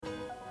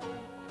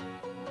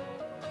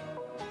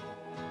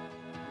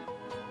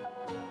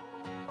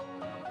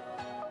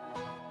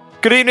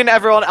Good evening,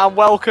 everyone, and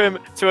welcome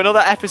to another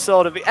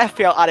episode of the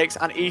FPL Addicts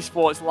and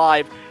Esports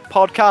Live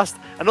podcast.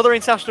 Another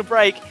international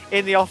break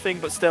in the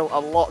offing, but still a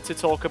lot to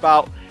talk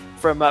about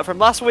from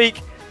last week.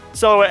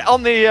 So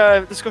on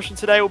the discussion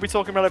today, we'll be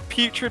talking about a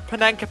putrid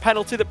Panenka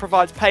penalty that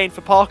provides pain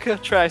for Parker.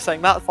 Trey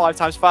saying that 5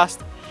 times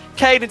fast.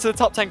 Kane into the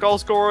top 10 goal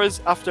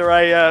scorers after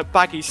a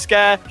baggy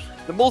scare.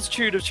 The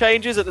multitude of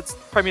changes at the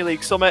Premier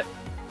League Summit,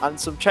 and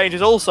some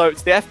changes also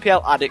to the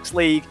FPL Addicts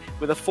League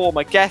with a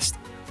former guest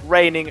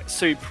reigning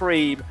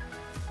supreme.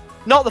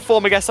 Not the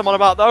former guest I'm on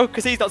about, though,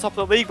 because he's not top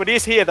of the league, but he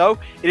is here, though.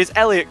 It is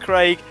Elliot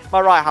Craig, my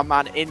right-hand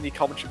man in the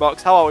commentary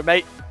box. How are we,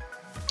 mate?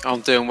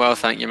 I'm doing well,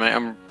 thank you, mate.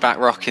 I'm back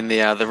rocking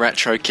the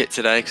retro kit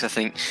today because I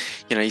think,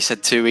 you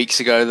said 2 weeks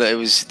ago that it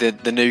was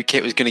the new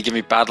kit was going to give me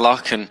bad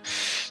luck and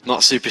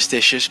not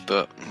superstitious,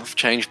 but I've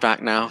changed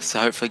back now, so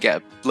hopefully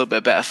get a little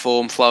bit better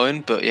form flowing.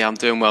 But yeah, I'm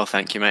doing well,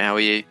 thank you, mate. How are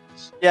you?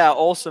 Yeah,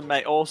 awesome,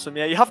 mate. Awesome.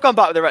 Yeah, you have gone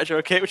back with the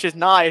retro kit, which is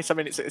nice. I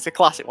mean, it's a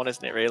classic one,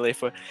 isn't it? Really,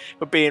 if we're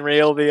being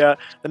real, the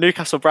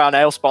Newcastle Brown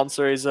Ale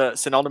sponsor is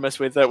synonymous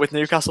with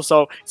Newcastle,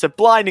 so it's a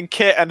blinding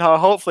kit, and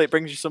hopefully it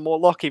brings you some more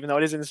luck, even though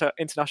it is an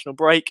international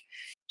break.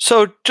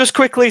 So, just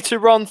quickly to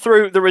run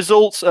through the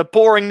results: a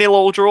boring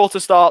 0-0 draw to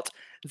start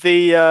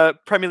the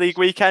Premier League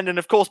weekend, and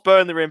of course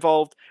Burnley were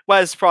involved.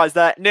 Where's the surprise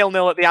there?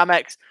 0-0 at the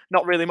Amex.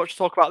 Not really much to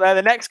talk about there.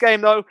 The next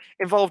game, though,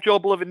 involved your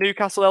beloved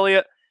Newcastle,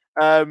 Elliot.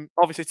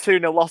 Obviously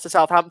 2-0 loss to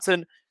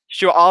Southampton.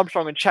 Stuart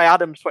Armstrong and Che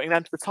Adams putting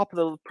them to the top of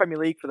the Premier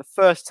League for the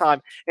first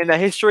time in their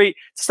history.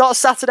 To start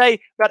Saturday,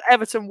 we had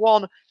Everton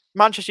 1,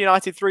 Manchester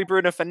United 3,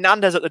 Bruno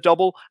Fernandes at the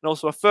double, and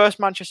also a first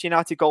Manchester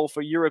United goal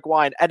for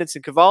Uruguayan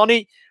Edinson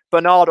Cavani.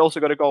 Bernard also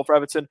got a goal for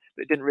Everton,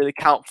 but it didn't really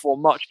count for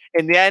much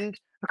in the end.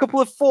 A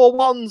couple of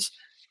 4-1s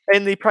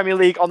in the Premier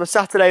League on the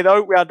Saturday,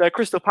 though. We had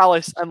Crystal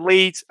Palace and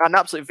Leeds, an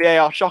absolute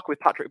VAR shock with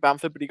Patrick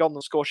Bamford, but he got on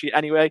the score sheet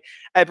anyway.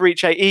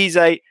 Eberechi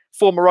Eze,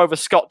 former Rover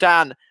Scott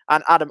Dan,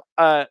 and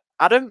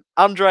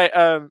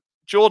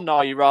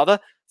Jordan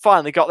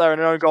finally got there in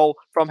an own goal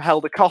from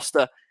Helder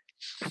Costa,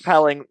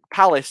 propelling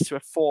Palace to a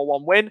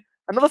 4-1 win.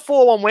 Another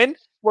 4-1 win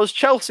was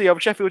Chelsea over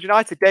Sheffield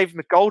United. David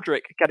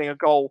McGoldrick getting a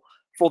goal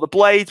for the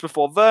Blades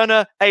before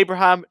Werner,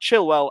 Abraham,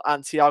 Chilwell,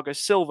 and Thiago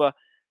Silva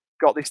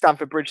got the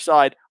Stamford Bridge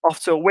side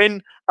off to a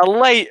win. A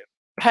late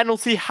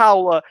penalty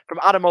howler from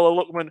Ademola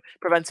Lookman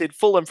prevented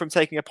Fulham from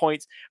taking a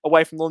point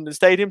away from London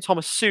Stadium.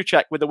 Thomas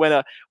Souček with the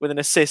winner with an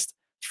assist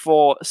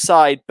for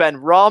side Ben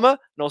Rama,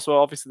 and also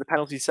obviously the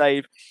penalty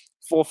save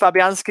for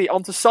Fabianski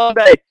onto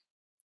Sunday.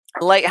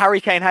 A late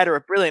Harry Kane header,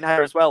 a brilliant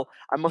header as well,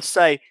 I must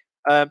say,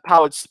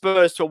 powered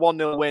Spurs to a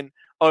 1-0 win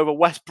over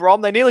West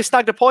Brom. They nearly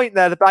snagged a point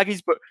there, the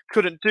Baggies, but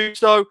couldn't do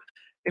so.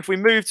 If we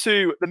move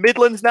to the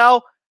Midlands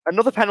now,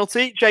 another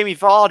penalty. Jamie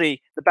Vardy,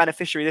 the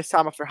beneficiary this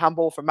time after a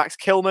handball from Max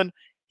Kilman.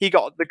 He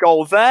got the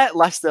goal there.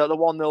 Leicester, the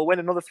 1-0 win.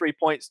 Another 3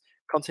 points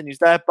continues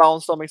there.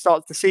 Barnstorming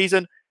starts the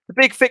season. The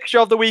big fixture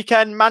of the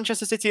weekend,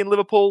 Manchester City and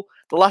Liverpool,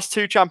 the last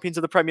two champions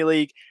of the Premier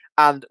League,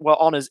 and were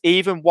honours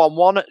even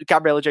 1-1.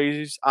 Gabriel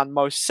Jesus and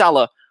Mo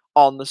Salah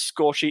on the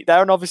score sheet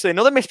there. And obviously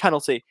another missed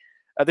penalty,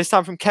 this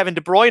time from Kevin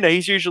De Bruyne.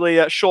 He's usually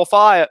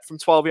surefire from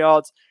 12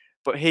 yards,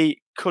 but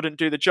he couldn't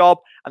do the job.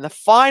 And the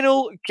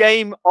final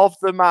game of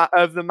the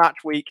match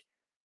week,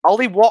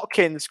 Ollie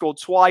Watkins scored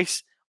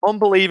twice.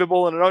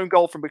 Unbelievable. And an own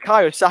goal from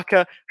Bukayo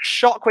Saka.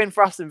 Shock win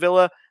for Aston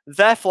Villa.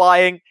 They're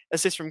flying.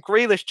 Assist from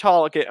Grealish,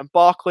 Targett and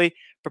Barkley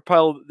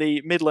propelled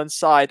the Midlands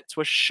side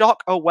to a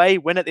shock away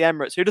win at the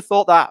Emirates. Who'd have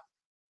thought that?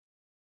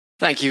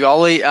 Thank you,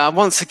 Ollie.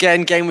 Once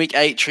again, Game Week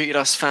 8 treated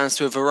us fans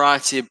to a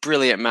variety of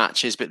brilliant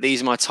matches, but these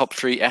are my top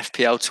 3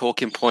 FPL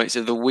talking points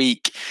of the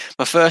week.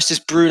 My first is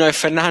Bruno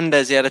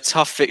Fernandes. He had a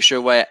tough fixture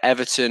away at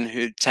Everton,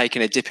 who'd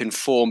taken a dip in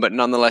form, but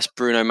nonetheless,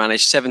 Bruno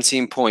managed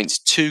 17 points,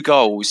 2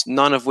 goals,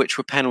 none of which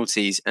were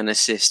penalties, an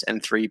assist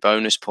and 3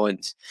 bonus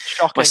points.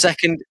 Shocking. My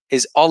second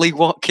is Ollie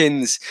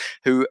Watkins,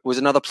 who was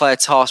another player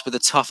tasked with a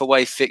tough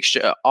away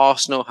fixture at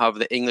Arsenal. However,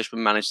 the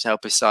Englishman managed to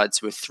help his side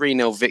to a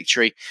 3-0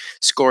 victory,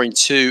 scoring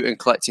 2 and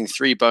collecting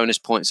 3 bonus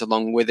points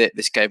along with it.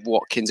 This gave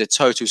Watkins a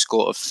total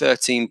score of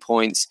 13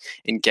 points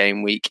in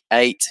Game Week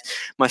 8.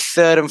 My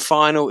third and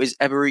final is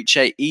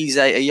Eberechi Eze,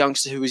 a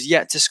youngster who was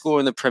yet to score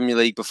in the Premier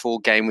League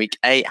before Game Week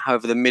 8.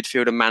 However, the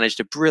midfielder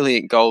managed a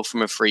brilliant goal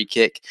from a free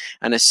kick,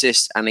 an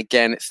assist, and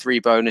again 3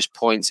 bonus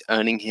points,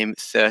 earning him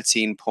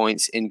 13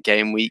 points in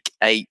Game Week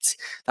 8.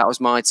 That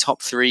was my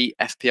top 3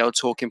 FPL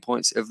talking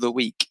points of the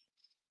week.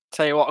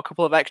 Tell you what, a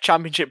couple of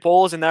ex-championship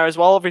ballers in there as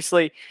well.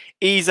 Obviously,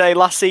 Eze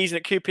last season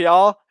at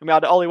QPR, and we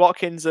had Ollie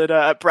Watkins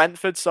at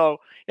Brentford. So,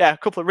 yeah, a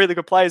couple of really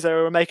good players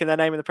there who are making their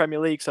name in the Premier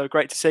League. So,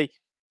 great to see.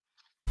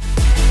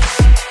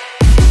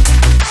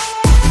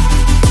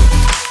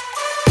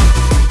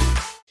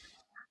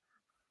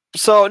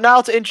 So, now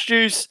to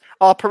introduce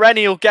our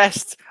perennial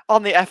guest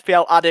on the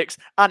FPL Addicts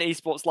and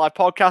Esports Live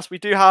podcast. We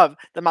do have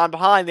the man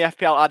behind the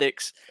FPL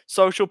Addicts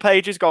social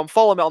pages. Go and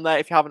follow him on there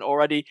if you haven't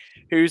already.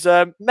 Who's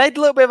made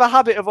a little bit of a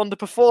habit of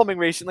underperforming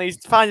recently. He's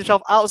found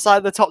himself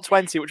outside the top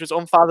 20, which was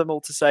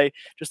unfathomable to say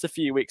just a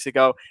few weeks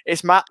ago.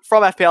 It's Matt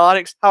from FPL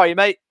Addicts. How are you,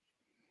 mate?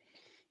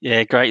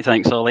 Yeah, great.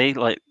 Thanks, Ollie.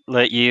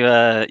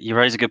 You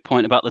raise a good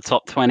point about the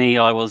top 20.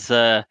 I was,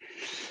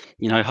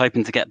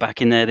 hoping to get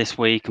back in there this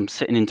week. I'm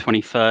sitting in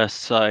 21st,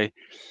 so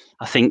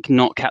I think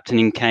not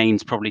captaining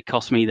Kane's probably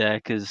cost me there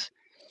because,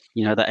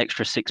 that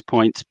extra 6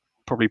 points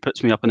probably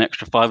puts me up an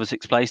extra 5 or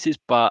 6 places.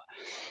 But,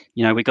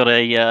 we got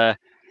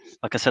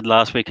like I said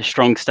last week, a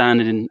strong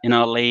standard in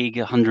our league,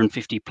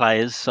 150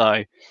 players.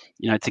 So,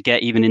 to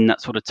get even in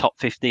that sort of top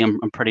 50,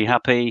 I'm pretty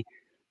happy.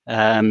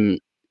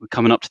 We're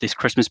coming up to this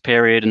Christmas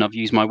period, and I've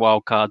used my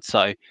wild card,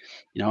 so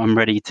I'm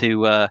ready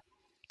to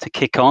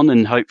kick on,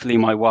 and hopefully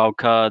my wild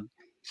card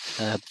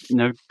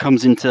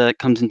comes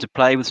into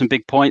play with some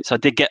big points. I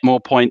did get more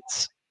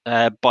points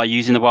by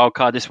using the wild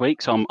card this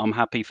week, so I'm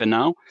happy for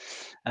now.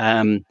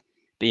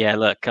 But yeah,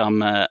 look,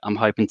 I'm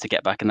hoping to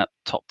get back in that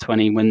top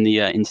 20 when the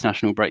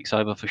international break's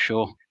over for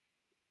sure.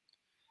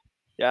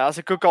 Yeah, that's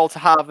a good goal to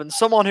have, and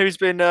someone who's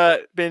been out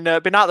of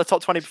the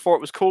top 20 before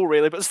it was cool,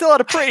 really, but still had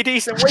a pretty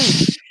decent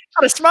week.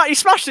 You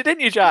smashed it,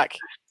 didn't you, Jack?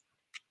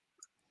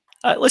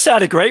 Listen, I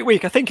had a great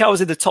week. I think I was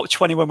in the top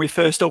 20 when we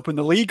first opened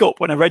the league up,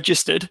 when I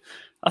registered.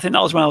 I think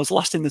that was when I was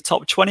last in the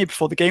top 20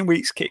 before the game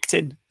weeks kicked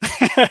in.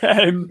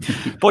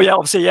 But yeah,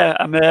 obviously,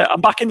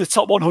 I'm back in the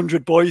top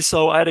 100, boys.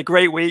 So I had a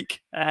great week.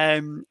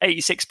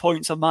 86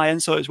 points on my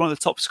end, so it was one of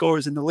the top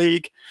scorers in the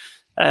league.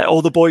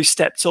 All the boys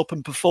stepped up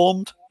and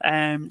performed.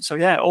 So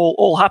yeah,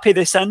 all happy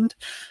this end.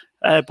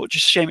 But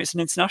just a shame it's an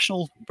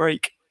international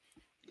break.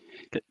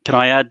 Can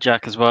I add,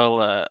 Jack, as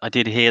well? I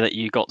did hear that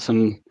you got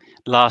some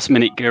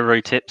last-minute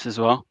guru tips as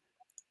well.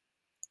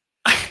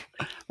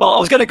 Well, I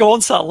was going to go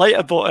on to that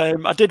later,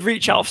 but I did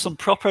reach out for some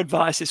proper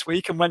advice this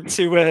week and went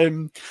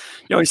to,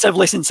 instead of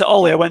listening to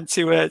Ollie, I went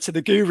to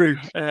the guru.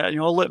 I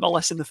learnt my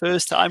lesson the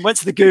first time. Went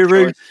to the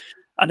guru,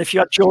 and if you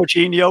had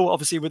Jorginho,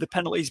 obviously with the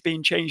penalties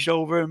being changed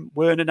over and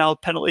Werner now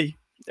penalty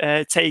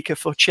taker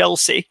for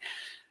Chelsea,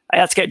 I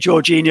had to get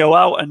Jorginho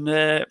out, and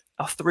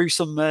I threw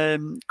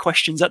some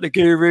questions at the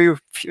guru,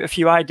 a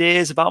few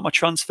ideas about my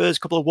transfers, a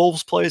couple of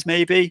Wolves players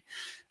maybe,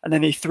 and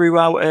then he threw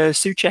out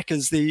Souček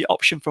as the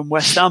option from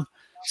West Ham.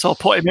 So I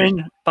put him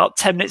in about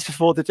 10 minutes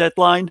before the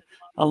deadline,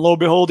 and lo and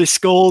behold, he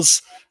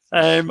scores.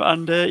 He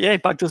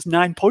bagged us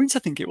 9 points, I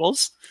think it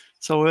was.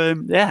 So,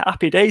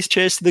 happy days.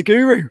 Cheers to the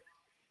guru.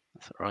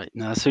 That's right.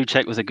 No,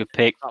 Souček was a good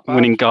pick.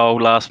 Winning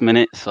goal last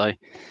minute. So,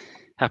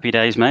 happy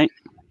days, mate.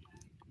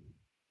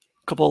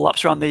 Couple of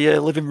laps around the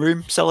living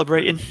room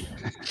celebrating.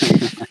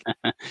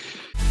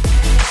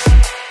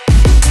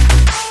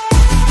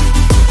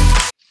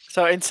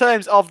 So in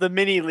terms of the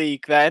mini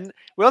league then,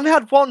 we only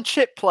had one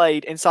chip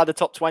played inside the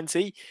top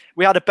 20.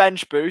 We had a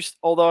bench boost,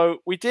 although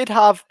we did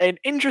have an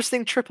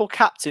interesting triple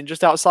captain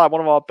just outside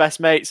one of our best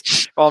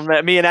mates on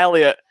me and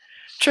Elliot.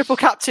 Triple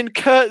captain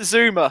Kurt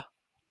Zouma.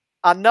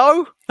 And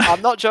no,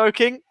 I'm not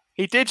joking.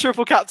 He did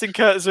triple captain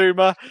Kurt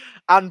Zouma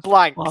and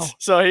blanked,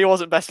 so he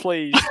wasn't best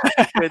pleased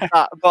with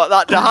that. But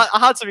that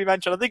had to be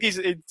mentioned. I think he's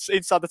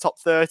inside the top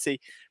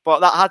 30, but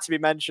that had to be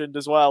mentioned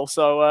as well.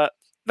 So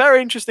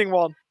very interesting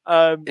one.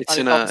 It's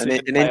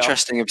an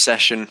interesting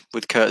obsession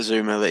with Kurt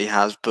Zouma that he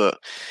has, but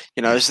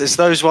it's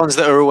those ones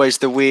that are always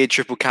the weird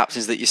triple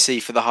captains that you see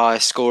for the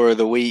highest scorer of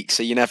the week.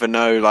 So you never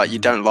know, like you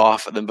don't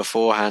laugh at them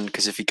beforehand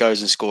because if he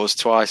goes and scores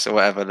twice or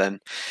whatever, then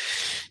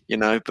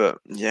But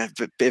yeah,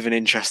 bit of an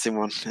interesting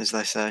one, as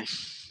they say.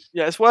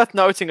 Yeah, it's worth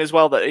noting as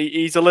well that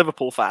he's a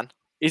Liverpool fan.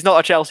 He's not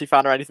a Chelsea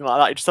fan or anything like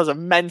that. He just has a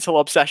mental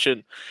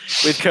obsession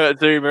with Kurt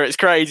Zouma. It's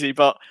crazy,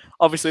 but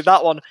obviously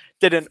that one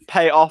didn't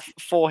pay off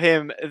for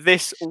him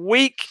this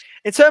week.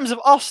 In terms of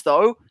us,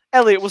 though,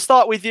 Elliot, we'll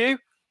start with you.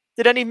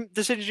 Did any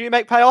decisions you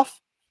make pay off?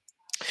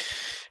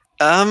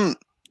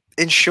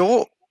 In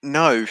short,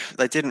 no,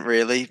 they didn't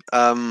really,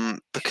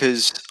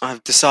 because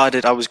I've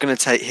decided I was going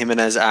to take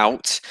Jimenez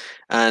out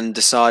and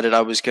decided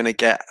I was going to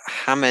get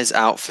James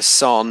out for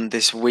Son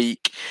this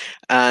week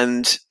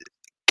and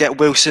get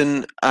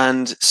Wilson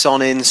and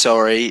Son in,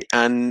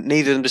 and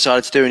neither of them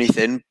decided to do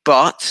anything,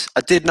 but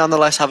I did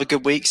nonetheless have a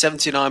good week,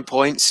 79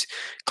 points,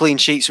 clean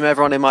sheets from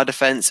everyone in my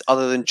defence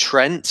other than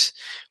Trent,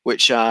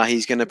 which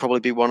he's going to probably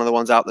be one of the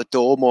ones out the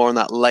door. More on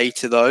that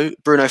later, though.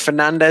 Bruno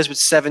Fernandes with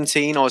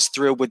 17. I was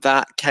thrilled with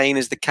that. Kane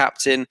as the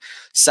captain.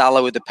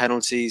 Salah with the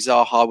penalties.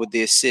 Zaha with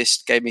the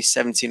assist. Gave me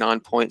 79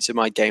 points in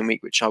my game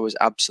week, which I was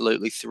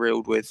absolutely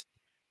thrilled with.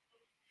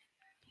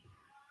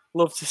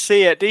 Love to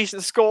see it.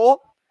 Decent score.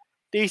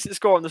 And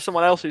there's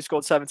someone else who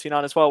scored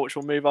 79 as well, which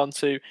we'll move on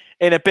to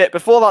in a bit.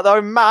 Before that,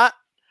 though, Matt,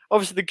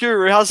 obviously the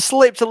guru has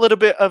slipped a little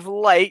bit of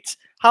late.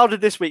 How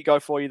did this week go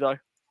for you, though?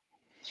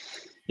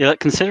 Yeah,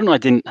 considering I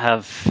didn't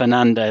have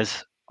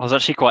Fernandes, I was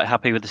actually quite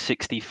happy with the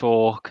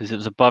 64 because it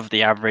was above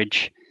the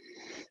average.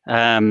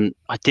 I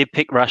did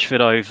pick Rashford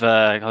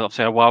over,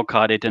 obviously I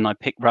wildcarded and I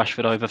picked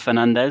Rashford over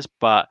Fernandes,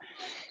 but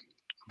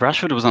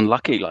Rashford was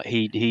unlucky. Like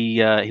he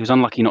was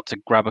unlucky not to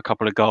grab a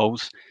couple of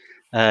goals.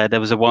 There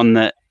was a one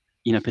that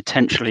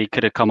potentially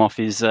could have come off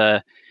his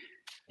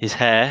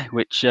hair,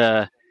 which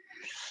they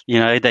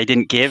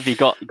didn't give. He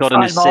got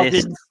an assist.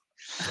 Margins.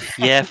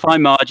 Yeah,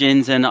 fine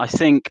margins, and I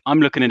think I'm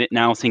looking at it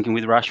now, thinking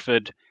with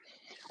Rashford,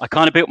 I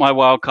kind of built my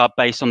wild card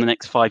based on the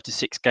next 5 to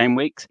 6 game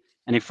weeks,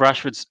 And if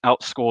Rashford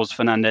outscores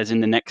Fernandes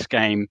in the next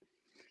game,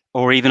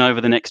 or even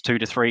over the next 2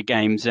 to 3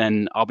 games,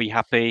 then I'll be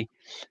happy.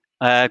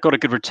 Got a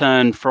good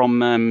return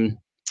from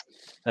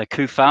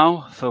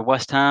Kufau for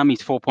West Ham.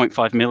 He's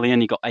 4.5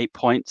 million. He got 8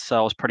 points, so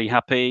I was pretty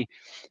happy.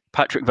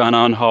 Patrick Van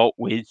Aanholt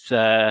with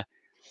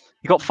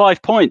he got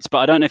 5 points, but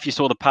I don't know if you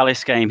saw the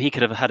Palace game. He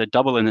could have had a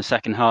double in the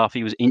second half.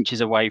 He was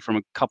inches away from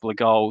a couple of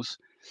goals.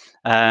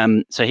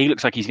 So he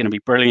looks like he's going to be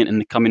brilliant in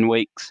the coming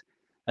weeks.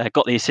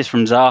 Got the assist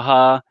from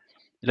Zaha.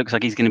 It looks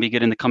like he's going to be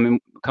good in the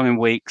coming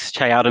weeks.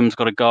 Che Adams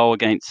got a goal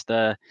against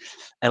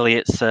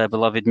Elliot's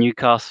beloved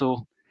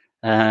Newcastle.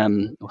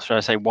 Or should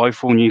I say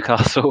woeful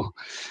Newcastle?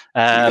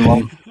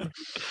 Yeah,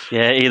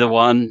 either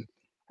one.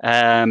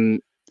 So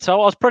I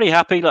was pretty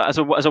happy. Like, as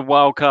a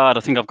wild card,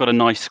 I think I've got a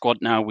nice squad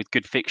now with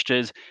good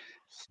fixtures.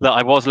 That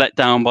I was let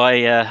down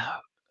by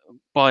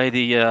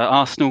the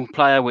Arsenal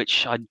player,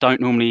 which I don't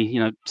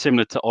normally,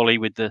 similar to Ollie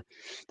with the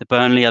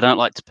Burnley. I don't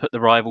like to put the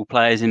rival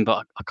players in,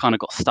 but I kind of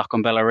got stuck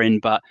on Bellerin.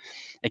 But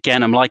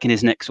again, I'm liking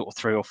his next sort of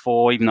 3 or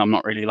 4, even though I'm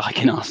not really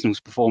liking Arsenal's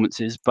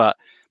performances. But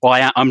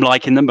I'm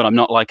liking them, but I'm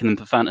not liking them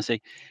for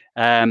fantasy.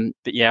 But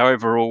yeah,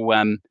 overall,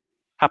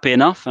 happy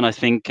enough. And I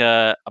think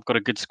I've got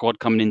a good squad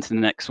coming into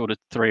the next sort of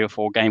 3 or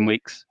 4 game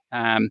weeks.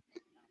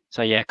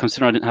 So yeah,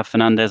 considering I didn't have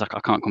Fernandes, I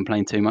can't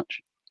complain too much.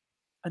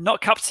 And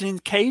not captaining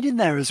Kane in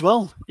there as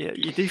well. Yeah,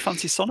 you do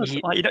fancy Son.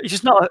 He's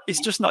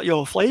just not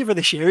your flavour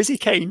this year, is he,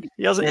 Kane?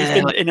 He hasn't. He's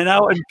been in and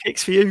out and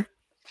picks for you.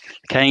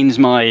 Kane's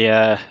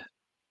my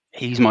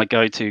he's my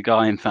go-to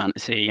guy in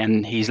fantasy,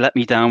 and he's let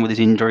me down with his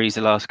injuries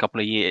the last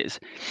couple of years.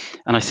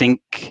 And I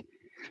think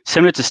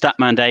similar to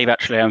Statman Dave,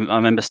 actually, I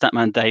remember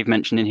Statman Dave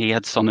mentioning he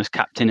had Son as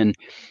captain, and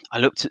I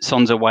looked at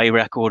Son's away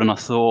record and I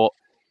thought,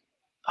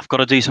 I've got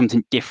to do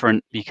something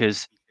different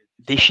because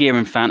this year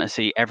in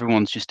fantasy,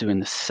 everyone's just doing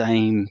the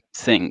same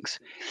things.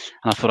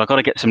 And I thought, I've got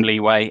to get some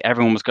leeway.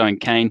 Everyone was going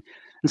Kane.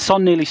 And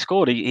Son nearly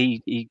scored.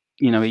 He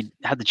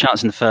had the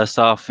chance in the first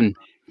half and,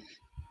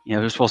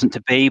 it just wasn't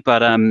to be.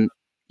 But,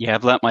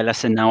 I've learnt my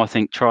lesson now. I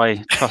think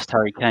trust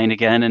Harry Kane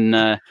again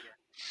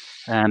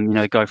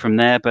and, go from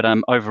there. But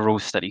overall,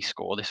 steady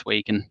score this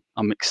week. And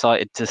I'm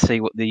excited to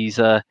see what this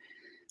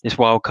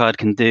wild card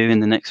can do in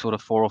the next sort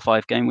of 4 or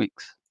 5 game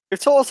weeks. You've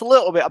told us a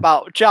little bit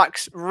about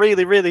Jack's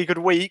really, really good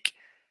week.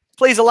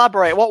 Please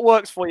elaborate. What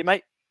works for you,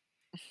 mate?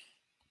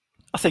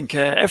 I think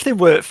everything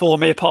worked for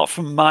me apart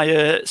from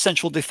my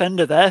central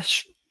defender there.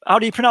 How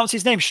do you pronounce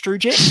his name?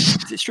 Strujic?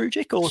 Is it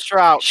Strujic or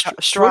Strauch,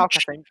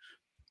 I think.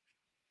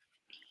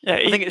 Yeah,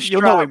 I think it's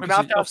you'll know him.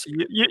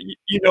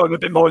 You know him a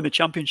bit more in the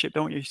Championship,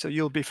 don't you? So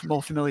you'll be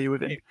more familiar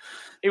with him.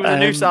 He was a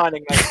new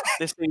signing, mate,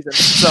 this season,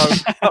 so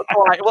not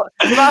quite.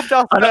 We'll have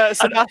to ask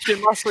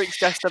Sebastian, last week's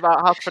guest, about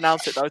how to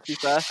pronounce it, though, to be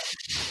fair.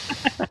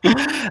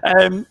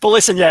 But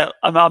listen,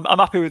 I'm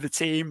happy with the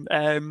team.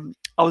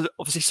 I was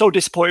obviously so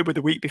disappointed with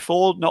the week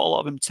before. Not a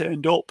lot of them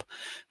turned up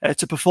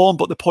to perform,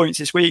 but the points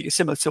this week is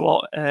similar to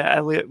what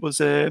Elliot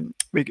was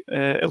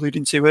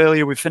alluding to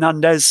earlier with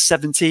Fernandes,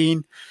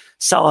 17,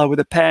 Salah with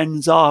a pen,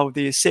 Zaha with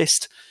the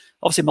assist.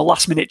 Obviously, my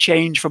last-minute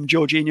change from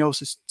Jorginho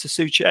to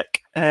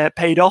Souček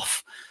paid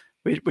off,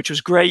 which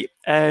was great.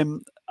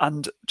 And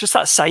just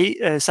that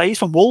Saïs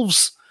from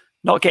Wolves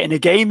not getting a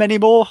game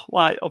anymore.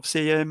 Like,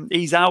 obviously,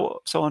 he's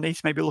out, so I need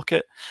to maybe look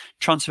at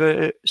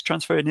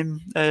transferring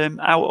him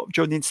out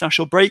during the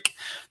international break.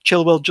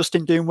 Chilwell,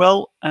 Justin doing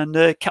well, and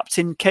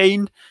Captain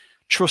Kane,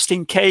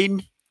 trusting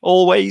Kane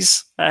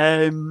always.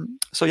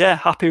 So yeah,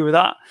 happy with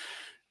that.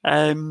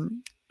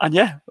 And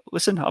yeah,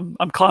 listen,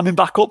 I'm climbing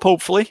back up.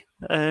 Hopefully,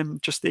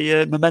 just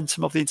the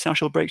momentum of the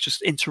international break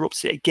just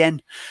interrupts it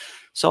again.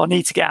 So I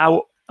need to get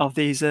out of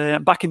these.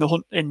 I'm back in the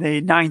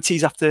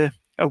 90s after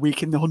a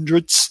week in the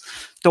hundreds.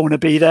 Don't want to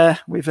be there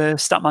with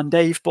Statman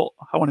Dave, but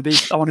I want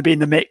to be in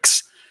the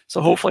mix.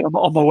 So hopefully I'm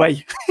on my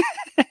way.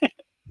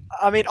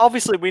 I mean,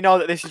 obviously we know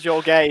that this is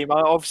your game.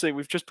 Obviously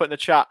we've just put in the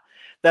chat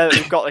there that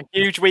we've got a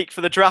huge week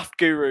for the draft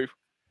guru.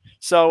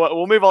 So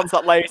we'll move on to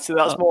that later.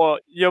 That's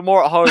you're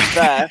more at home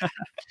there.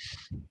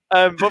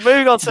 But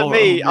moving on to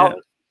me, I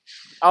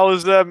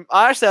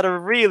actually had a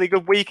really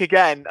good week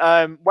again.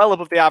 Well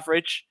above the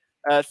average,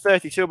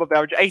 32 above the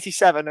average,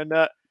 87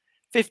 and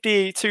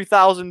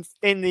 52,000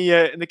 in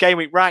the game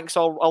week ranks.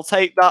 So I'll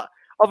take that.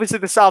 Obviously,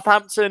 the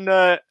Southampton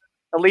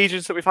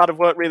allegiance that we've had have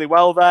worked really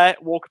well there.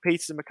 Walker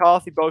Peters and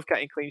McCarthy both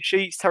getting clean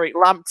sheets. Tariq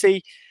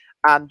Lamptey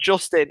and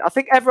Justin. I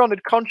think everyone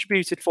had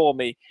contributed for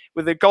me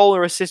with a goal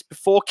or assist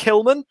before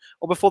Kilman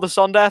or before the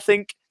Sunday, I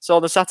think. So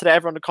on the Saturday,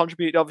 everyone had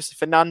contributed. Obviously,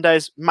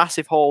 Fernandes,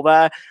 massive haul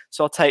there.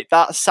 So I'll take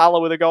that.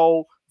 Salah with a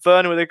goal.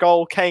 Werner with a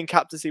goal. Kane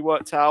captaincy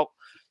worked out.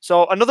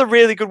 So another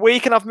really good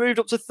week, and I've moved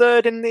up to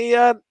third in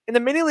the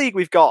mini league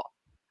we've got,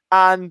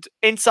 and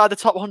inside the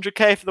top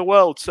 100k for the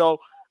world. So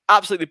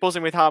absolutely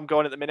buzzing with how I'm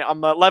going at the minute.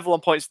 I'm level on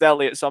points with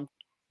Elliot, so I'm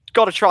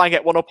got to try and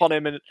get one up on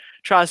him and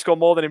try and score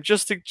more than him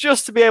just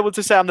to be able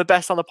to say I'm the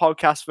best on the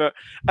podcast for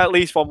at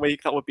least 1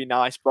 week. That would be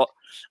nice, but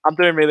I'm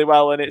doing really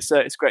well, and it's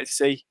great to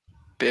see.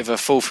 Bit of a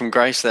fall from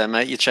grace there,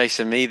 mate. You're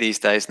chasing me these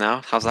days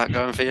now. How's that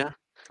going for you?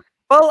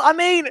 Well, I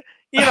mean,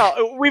 you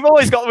know, we've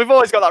always got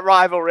that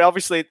rivalry.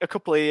 Obviously, a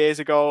couple of years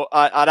ago,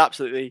 I'd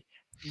absolutely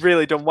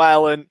really done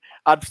well, and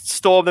I'd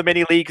stormed the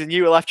mini leagues, and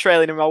you were left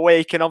trailing in my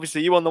wake. And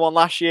obviously, you won the one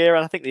last year,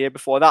 and I think the year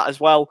before that as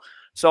well.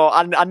 So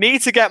I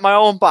need to get my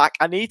own back.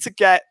 I need to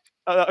get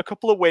a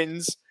couple of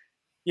wins.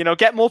 You know,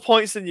 get more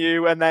points than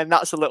you, and then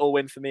that's a little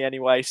win for me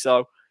anyway.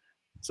 So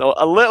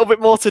a little bit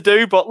more to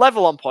do, but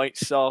level on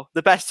points. So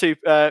the best two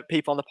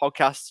people on the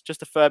podcast,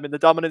 just affirming the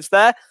dominance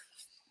there.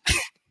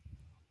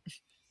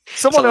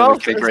 Someone Something we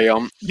else can agree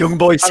on. Young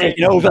boys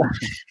taking over.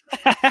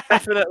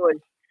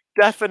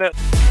 Definitely.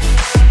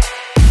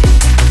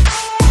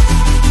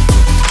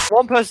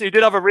 One person who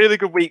did have a really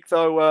good week,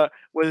 though,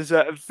 was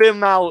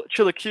Vimal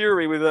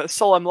Chilakuri with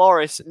Solem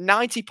Loris.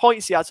 90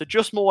 points he had, so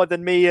just more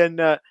than me and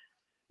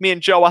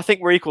Joe. I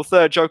think we're equal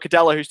third. Joe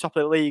Cadella, who's top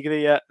of the league,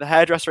 the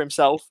hairdresser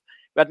himself.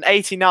 We had an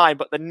 89,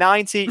 but the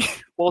 90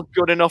 was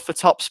good enough for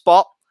top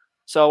spot.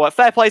 So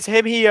fair play to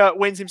him. He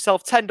wins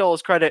himself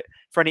 $10 credit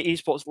for any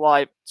esports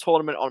live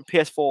tournament on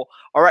PS4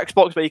 or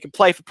Xbox where you can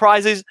play for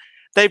prizes.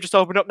 They've just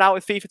opened up now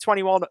with FIFA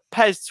 21,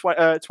 PES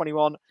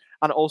 21,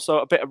 and also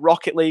a bit of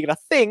Rocket League. And I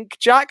think,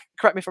 Jack,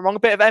 correct me if I'm wrong, a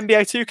bit of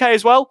NBA 2K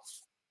as well.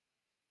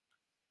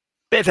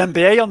 Bit of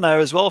NBA on there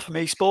as well from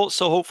esports,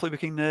 so hopefully we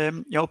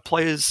can,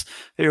 players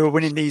who are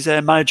winning these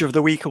Manager of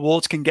the Week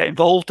awards can get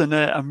involved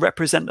and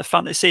represent the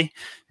fantasy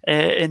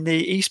in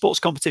the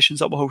esports competitions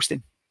that we're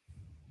hosting.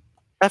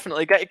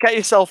 Definitely get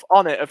yourself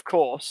on it, of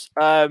course.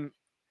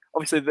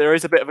 Obviously, there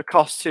is a bit of a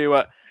cost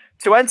to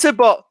enter,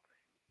 but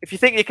if you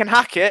think you can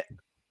hack it,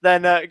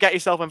 then get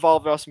yourself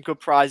involved. There are some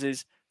good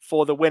prizes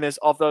for the winners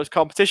of those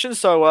competitions.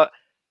 So,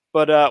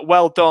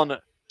 well done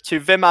to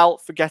Vimal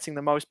for getting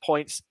the most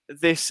points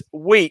this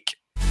week.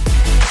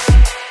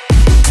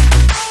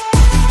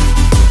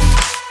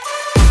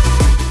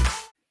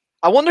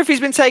 I wonder if he's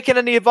been taking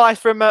any advice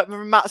from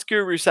Matt's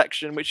Guru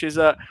section, which is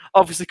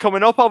obviously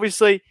coming up.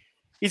 Obviously,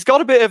 he's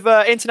got a bit of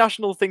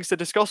international things to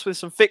discuss with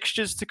some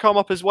fixtures to come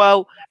up as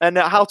well, and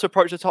how to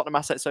approach the Tottenham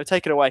asset. So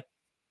take it away.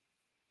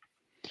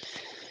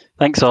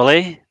 Thanks,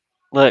 Ollie.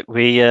 Look,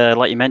 we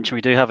like you mentioned,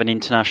 we do have an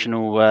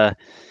international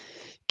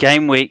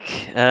game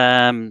week.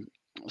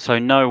 So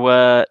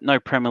no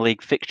Premier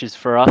League fixtures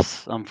for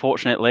us,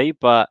 unfortunately.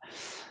 But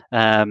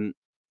let's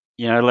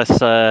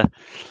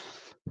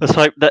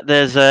hope that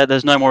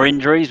there's no more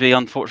injuries. We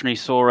unfortunately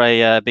saw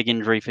a big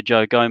injury for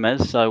Joe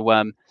Gomez, so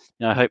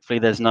hopefully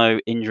there's no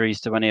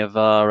injuries to any of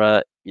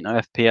our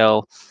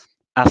FPL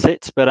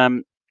assets.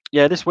 But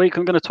this week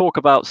I'm going to talk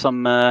about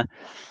some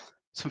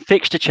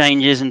fixture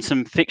changes and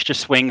some fixture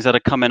swings that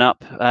are coming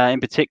up. In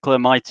particular,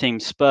 my team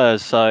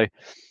Spurs. So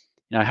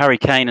Harry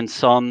Kane and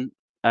Son,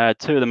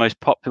 two of the most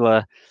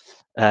popular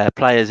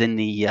players in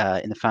the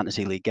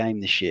fantasy league game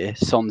this year.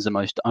 Son's the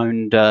most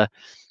owned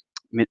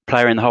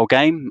player in the whole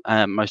game,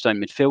 most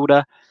owned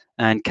midfielder,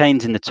 and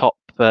Kane's in the top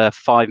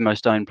 5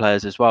 most owned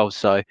players as well.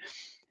 So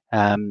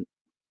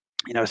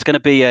it's going to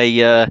be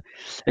a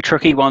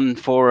tricky one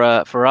for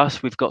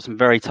us. We've got some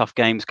very tough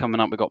games coming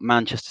up. We've got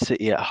Manchester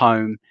City at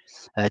home,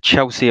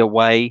 Chelsea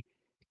away,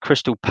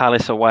 Crystal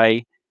Palace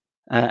away,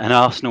 and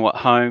Arsenal at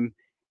home,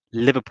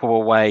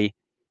 Liverpool away,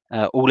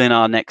 all in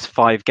our next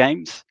 5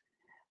 games.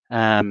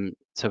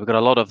 So we've got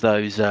a lot of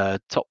those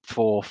top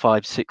 4,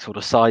 5, 6 sort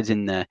of sides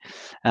in there.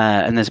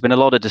 And there's been a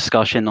lot of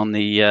discussion on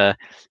the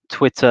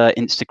Twitter,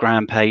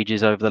 Instagram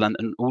pages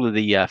and all of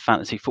the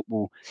fantasy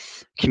football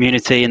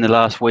community in the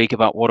last week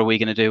about what are we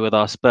going to do with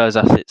our Spurs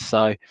assets.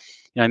 So,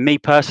 me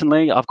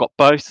personally, I've got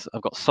both.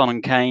 I've got Son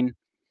and Kane.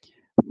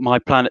 My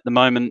plan at the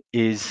moment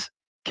is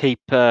keep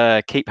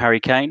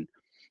Harry Kane.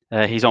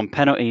 He's on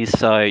penalties,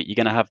 so you're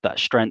going to have that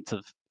strength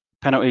of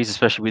penalties,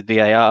 especially with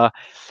VAR.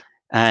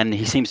 And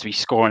he seems to be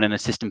scoring and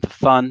assisting for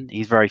fun.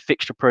 He's very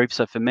fixture-proof.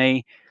 So for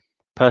me,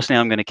 personally,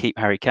 I'm going to keep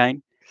Harry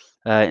Kane.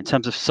 In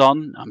terms of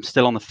Son, I'm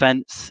still on the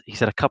fence. He's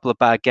had a couple of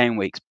bad game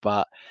weeks,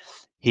 but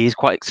he's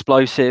quite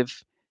explosive.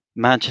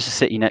 Manchester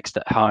City next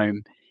at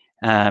home,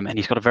 and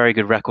he's got a very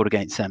good record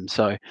against them.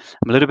 So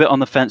I'm a little bit on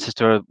the fence as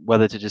to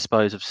whether to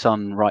dispose of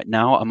Son right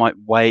now. I might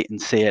wait and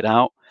see it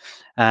out.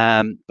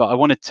 But I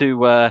wanted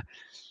to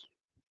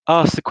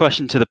ask the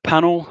question to the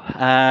panel.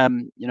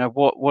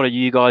 What are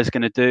you guys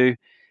going to do?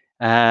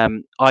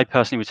 I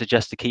personally would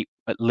suggest to keep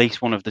at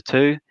least one of the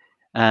two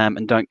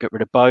and don't get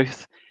rid of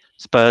both.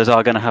 Spurs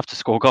are going to have to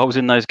score goals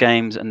in those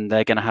games, and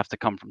they're going to have to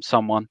come from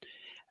someone.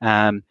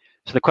 So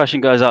the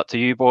question goes out to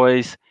you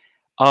boys.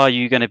 Are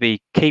you going to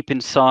be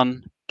keeping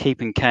Son,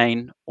 keeping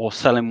Kane, or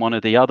selling one or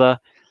the other?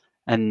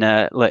 And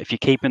if you're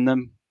keeping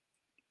them,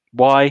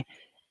 why?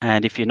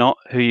 And if you're not,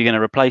 who are you going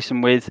to replace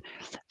them with?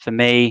 For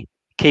me,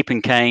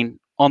 keeping Kane,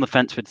 on the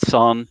fence with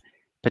Son,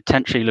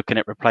 potentially looking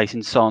at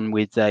replacing Son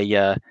with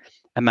a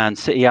Man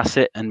City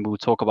asset, and we'll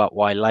talk about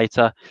why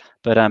later.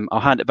 But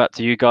I'll hand it back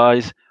to you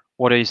guys.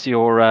 What is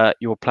your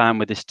plan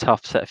with this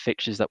tough set of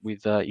fixtures that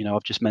we've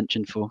I've just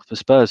mentioned for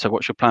Spurs? So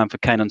what's your plan for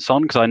Kane and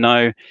Son? Because I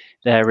know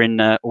they're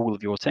in all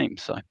of your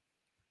teams. So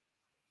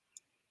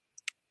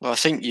Well, I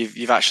think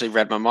you've actually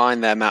read my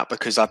mind there, Matt,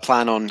 because I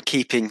plan on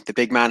keeping the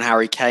big man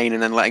Harry Kane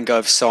and then letting go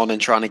of Son and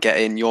trying to get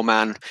in your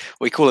man.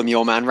 We call him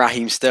your man,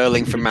 Raheem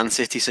Sterling from Man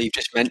City. So you've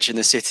just mentioned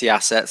the City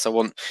assets. I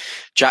want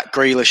Jack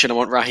Grealish and I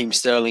want Raheem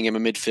Sterling in my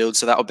midfield.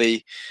 So that'll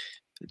be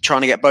trying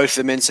to get both of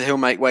them in. So he'll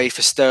make way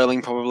for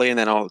Sterling probably, and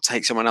then I'll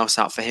take someone else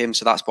out for him.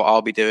 So that's what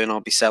I'll be doing.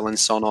 I'll be selling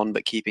Son on,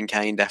 but keeping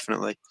Kane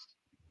definitely.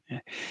 Yeah.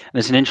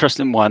 There's an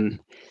interesting one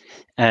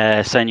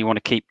saying you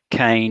want to keep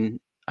Kane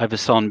over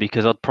Son,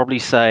 because I'd probably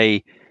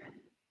say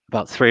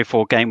about 3 or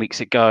 4 game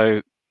weeks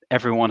ago,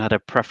 everyone had a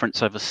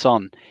preference over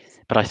Son.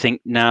 But I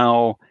think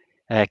now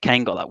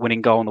Kane got that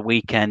winning goal on the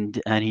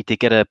weekend, and he did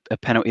get a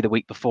penalty the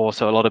week before.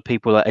 So a lot of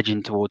people are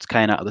edging towards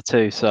Kane out of the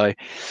two. So,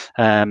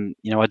 I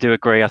do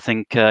agree. I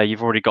think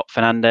you've already got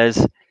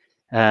Fernandes.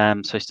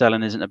 So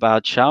Sterling isn't a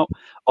bad shout.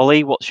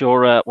 Ollie, what's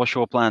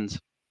your plans?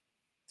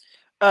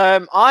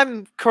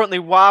 I'm currently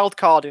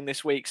wildcarding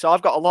this week, so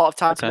I've got a lot of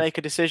time to make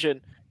a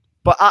decision.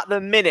 But at the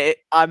minute,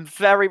 I'm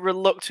very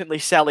reluctantly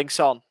selling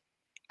Son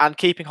and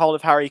keeping hold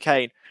of Harry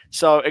Kane.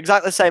 So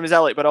exactly the same as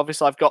Elliot, but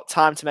obviously I've got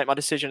time to make my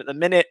decision. At the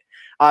minute,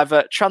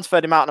 I've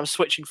transferred him out and I'm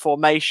switching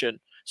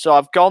formation. So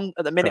I've gone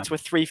at the minute to a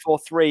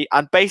 3-4-3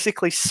 and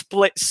basically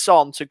split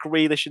Son to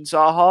Grealish and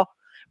Zaha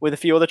with a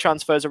few other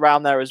transfers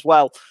around there as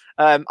well.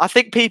 I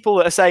think people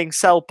that are saying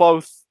sell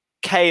both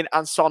Kane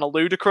and Son are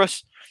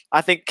ludicrous. I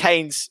think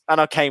I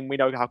know Kane, we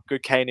know how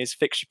good Kane is,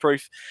 fixture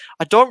proof.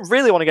 I don't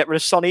really want to get rid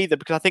of Son either,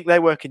 because I think they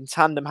work in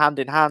tandem, hand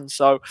in hand.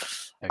 So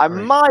I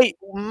might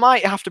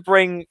have to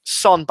bring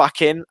Son back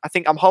in. I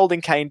think I'm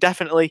holding Kane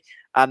definitely,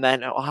 and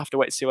then I'll have to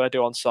wait to see what I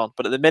do on Son.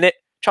 But at the minute,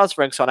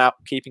 transferring Son out,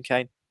 keeping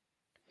Kane.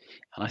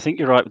 And I think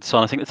you're right with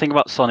Son. I think the thing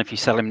about Son, if you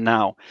sell him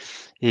now,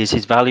 is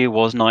his value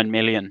was 9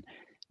 million.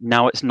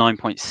 Now it's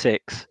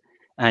 9.6,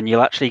 and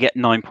you'll actually get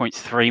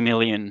 9.3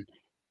 million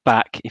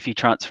back if you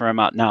transfer him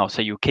out now,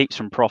 so you'll keep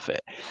some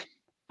profit.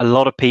 A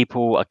lot of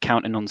people are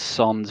counting on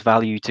Son's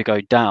value to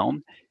go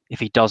down if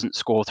he doesn't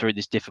score through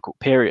this difficult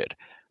period.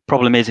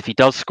 Problem is, if he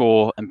does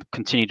score and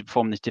continue to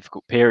perform this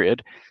difficult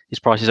period, his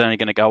price is only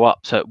going to go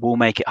up, so it will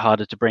make it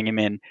harder to bring him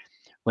in.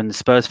 When the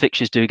Spurs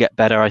fixtures do get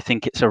better, I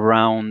think it's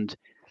around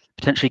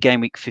potentially game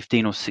week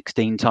 15 or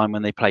 16 time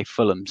when they play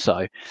Fulham.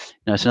 So,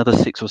 it's another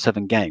 6 or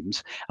 7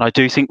 games. And I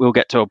do think we'll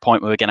get to a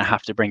point where we're going to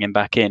have to bring him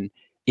back in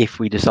if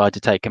we decide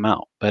to take him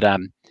out. But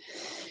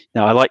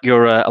no, I like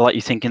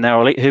your thinking there,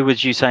 Ollie. Who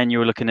was you saying you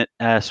were looking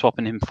at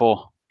swapping him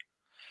for?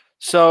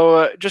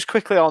 So just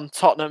quickly on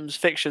Tottenham's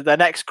fixture, their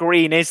next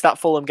green is that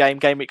Fulham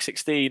game week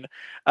 16.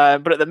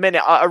 But at the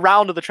minute,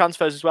 around other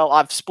transfers as well,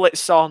 I've split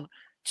Son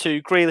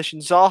to Grealish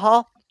and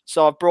Zaha.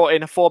 So I've brought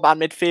in a 4-man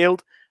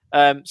midfield.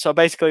 So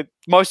basically,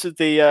 most of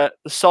the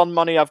Son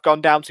money I've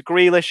gone down to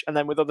Grealish, and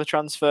then with other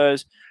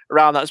transfers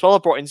around that as well,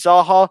 I've brought in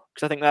Zaha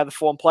because I think they're the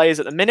form players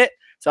at the minute.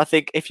 So I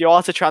think if you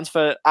are to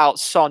transfer out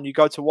Son, you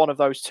go to one of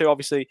those two.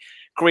 Obviously,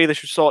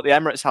 Grealish, we saw at the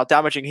Emirates how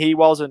damaging he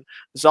was, and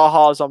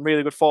Zaha's on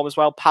really good form as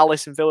well.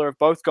 Palace and Villa have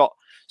both got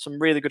some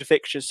really good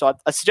fixtures. So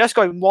I suggest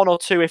going one or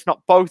two, if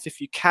not both,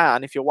 if you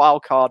can, if you're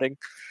wildcarding.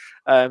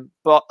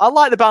 But I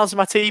like the balance of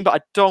my team, but I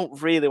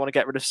don't really want to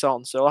get rid of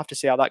Son. So I'll have to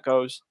see how that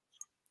goes.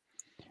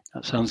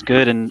 That sounds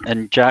good.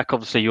 And Jack,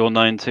 obviously, you're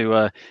known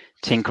to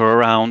tinker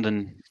around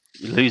and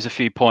lose a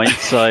few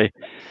points. So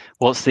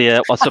what's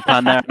the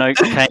plan there? I know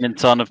Kane and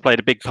Son have played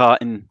a big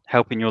part in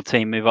helping your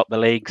team move up the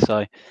league.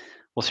 So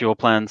what's your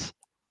plans?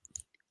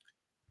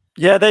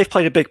 Yeah, they've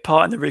played a big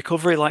part in the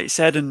recovery, like you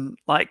said. And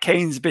like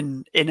Kane's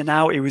been in and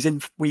out. He was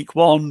in week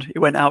 1. He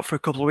went out for a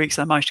couple of weeks.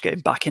 And I managed to get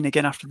him back in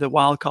again after the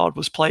wild card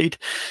was played.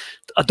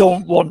 I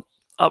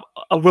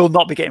will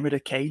not be getting rid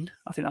of Kane.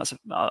 I think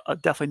I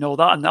definitely know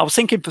that. And I was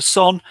thinking for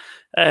Son,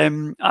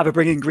 either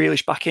bringing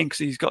Grealish back in because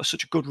he's got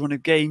such a good run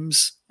of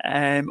games,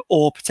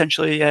 or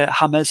potentially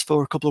James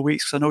for a couple of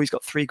weeks because I know he's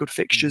got 3 good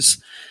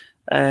fixtures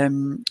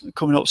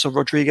coming up. So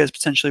Rodriguez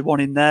potentially one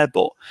in there.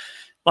 But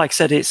like I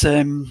said, it's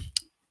going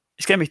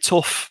to be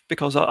tough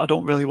because I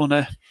don't really want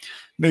to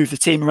move the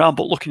team around.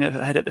 But looking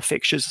ahead at the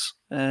fixtures,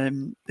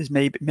 there's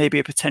maybe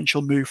a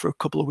potential move for a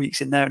couple of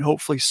weeks in there, and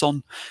hopefully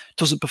Son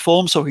doesn't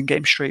perform so we can get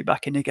him straight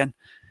back in again.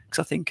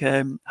 Because I think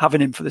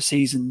having him for the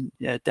season,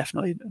 yeah,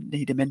 definitely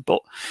need him in.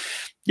 But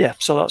yeah,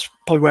 so that's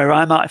probably where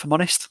I'm at, if I'm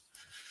honest.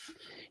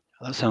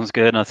 That sounds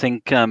good. And I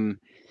think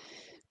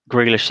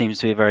Grealish seems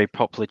to be a very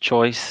popular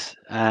choice.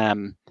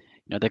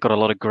 They've got a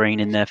lot of green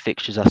in their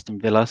fixtures,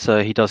 Aston Villa,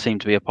 so he does seem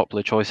to be a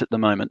popular choice at the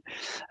moment.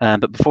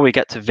 But before we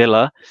get to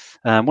Villa,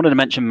 I wanted to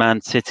mention Man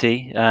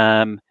City.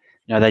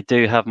 They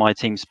do have my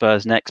team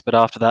Spurs next, but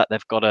after that,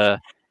 they've got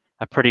a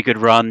pretty good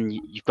run.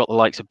 You've got the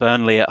likes of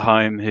Burnley at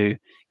home, who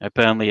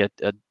Burnley are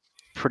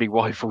pretty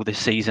woeful this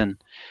season.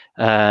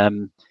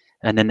 And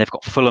then they've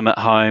got Fulham at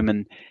home,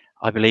 and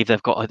I believe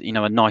they've got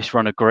a nice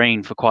run of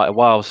green for quite a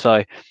while.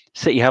 So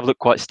City have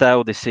looked quite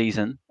stale this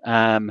season.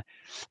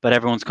 But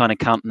everyone's kind of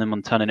counting them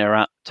on turning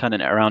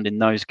it around in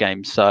those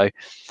games. So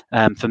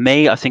for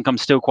me, I think I'm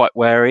still quite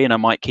wary, and I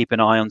might keep an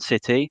eye on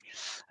City.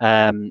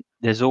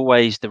 There's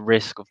always the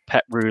risk of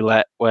pep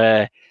roulette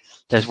where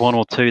there's one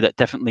or two that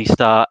definitely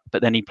start,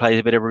 but then he plays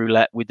a bit of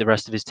roulette with the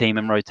rest of his team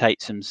and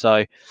rotates them.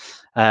 So,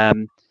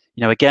 again,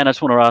 I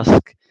just want to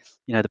ask,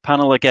 the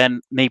panel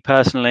again, me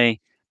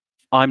personally,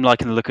 I'm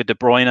liking the look of De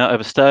Bruyne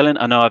over Sterling.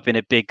 I know I've been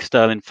a big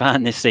Sterling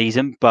fan this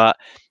season, but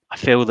I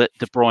feel that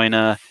De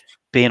Bruyne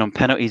being on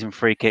penalties and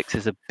free kicks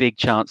is a big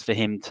chance for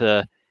him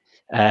to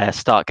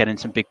start getting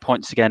some big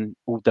points again,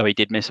 although he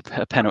did miss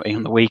a penalty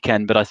on the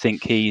weekend. But I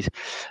think he's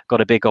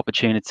got a big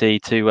opportunity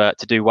to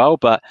do well.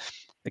 But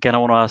again, I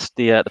want to ask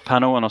the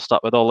panel, and I'll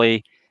start with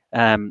Ollie.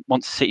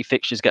 Once the City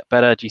fixtures get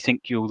better, do you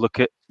think you'll look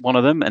at one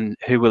of them, and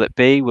who will it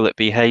be? Will it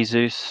be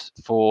Jesus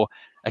for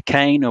a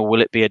Kane, or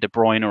will it be a De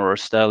Bruyne or a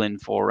Sterling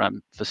for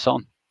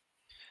Son?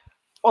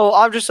 Well,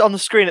 I'm just on the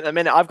screen at the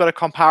minute. I've got a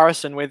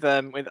comparison with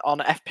on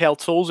FPL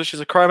Tools, which is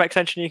a Chrome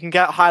extension you can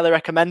get. Highly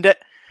recommend it.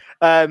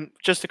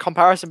 Just a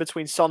comparison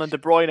between Son and De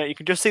Bruyne. You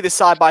can just see the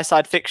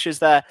side-by-side fixtures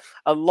there.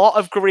 A lot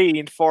of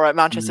green for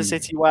Manchester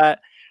City, where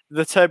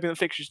the turbulent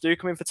fixtures do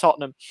come in for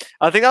Tottenham.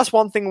 I think that's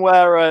one thing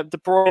where De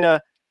Bruyne,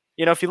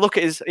 if you look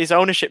at his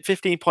ownership,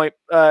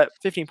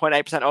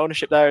 15.8%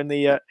 ownership there in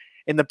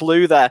the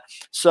blue there.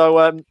 So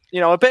a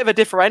bit of a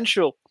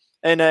differential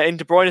in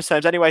De Bruyne's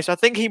terms anyway. So I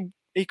think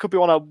he could be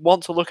one I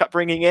want to look at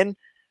bringing in.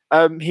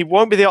 He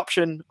won't be the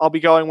option I'll be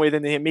going with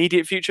in the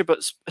immediate future, but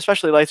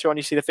especially later on,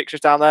 you see the fixtures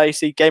down there. You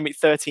see game week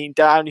 13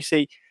 down. You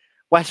see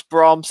West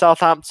Brom,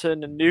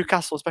 Southampton, and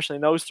Newcastle, especially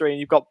in those three. And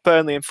you've got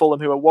Burnley and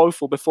Fulham, who are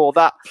woeful before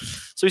that.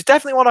 So he's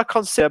definitely one I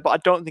consider, but I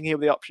don't think he'll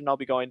be the option I'll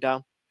be going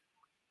down.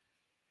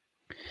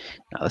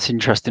 That's an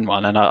interesting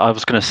one. And I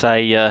was going to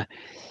say,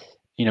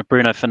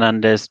 Bruno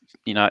Fernandes,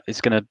 is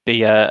going to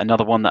be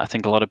another one that I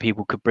think a lot of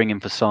people could bring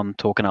in for Son,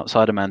 talking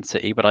outside of Man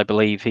City, but I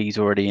believe he's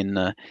already in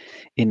a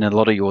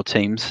lot of your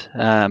teams.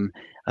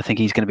 I think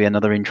he's going to be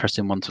another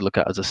interesting one to look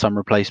at as a Son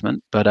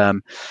replacement. But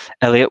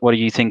Elliot, what are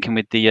you thinking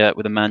with the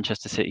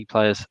Manchester City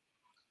players?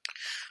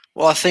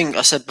 Well, I think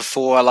I said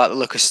before, I like the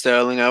look of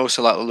Sterling. I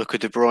also like the look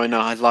of De Bruyne.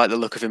 I like the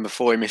look of him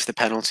before he missed the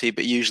penalty,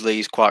 but usually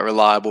he's quite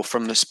reliable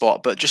from the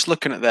spot. But just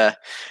looking at their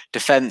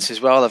defence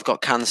as well, they've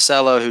got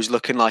Cancelo, who's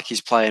looking like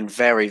he's playing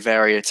very,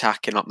 very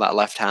attacking up that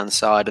left-hand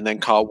side, and then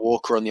Kyle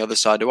Walker on the other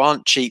side, who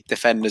aren't cheap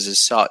defenders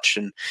as such.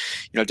 And,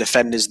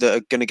 defenders that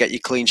are going to get you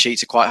clean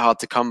sheets are quite hard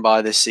to come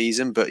by this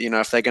season. But,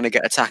 if they're going to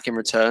get attacking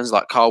returns,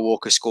 like Kyle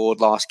Walker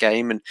scored last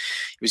game, and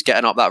he was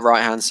getting up that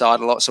right-hand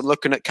side a lot. So I'm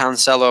looking at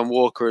Cancelo and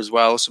Walker as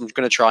well. So I'm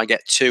going to try and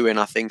get two in.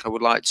 I think I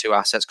would like two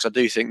assets because I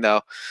do think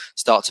they'll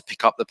start to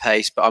pick up the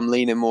pace, but I'm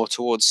leaning more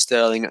towards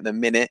Sterling at the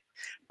minute.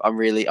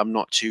 I'm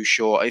not too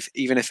sure.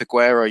 Even if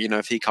Aguero,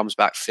 if he comes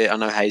back fit, I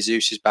know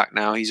Jesus is back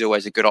now. He's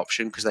always a good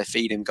option because they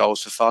feed him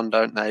goals for fun,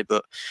 don't they?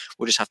 But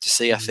we'll just have to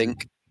see, I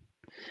think.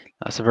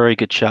 That's a very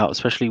good shout,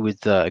 especially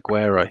with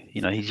Aguero.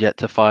 He's yet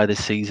to fire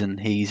this season.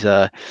 He's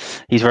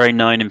very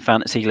known in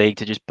fantasy league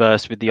to just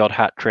burst with the odd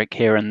hat trick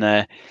here and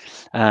there.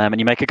 And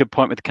you make a good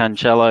point with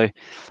Cancelo.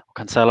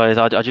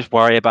 I just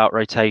worry about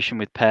rotation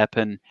with Pep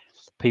and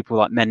people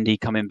like Mendy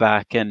coming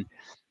back. And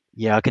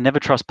yeah, I can never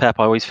trust Pep.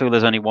 I always feel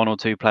there's only one or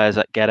two players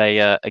that get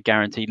a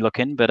guaranteed look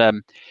in. But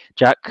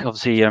Jack,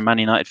 obviously you're a Man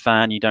United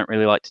fan. You don't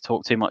really like to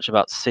talk too much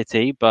about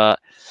City, but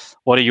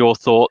what are your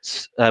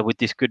thoughts with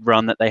this good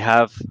run that they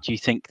have? Do you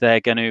think they're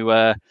going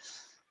to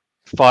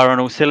fire on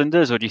all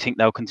cylinders, or do you think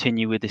they'll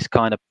continue with this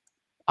kind of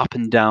up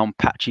and down,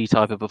 patchy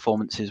type of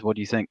performances? What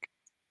do you think?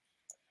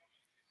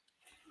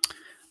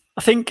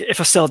 I think if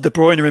I still had De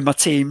Bruyne in my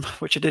team,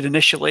 which I did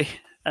initially,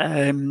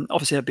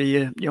 obviously I'd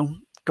be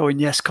going,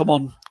 yes, come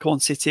on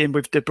City in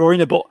with De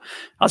Bruyne. But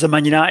as a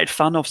Man United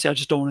fan, obviously I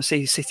just don't want to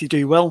see City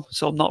do well.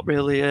 So I'm not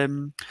really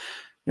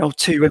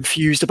too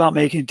enthused about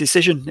making a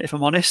decision, if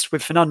I'm honest.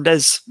 With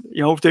Fernandes,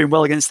 doing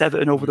well against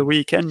Everton over the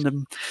weekend,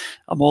 and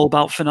I'm all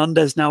about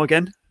Fernandes now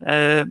again.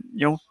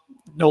 No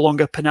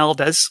longer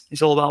Penaldes.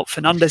 It's all about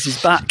Fernandes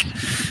is back.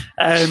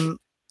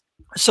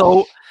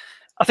 So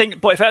I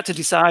think, but if I had to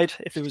decide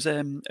if there was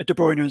a De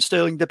Bruyne and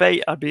Sterling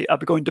debate, I'd be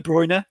going De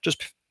Bruyne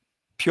just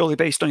purely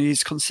based on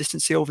his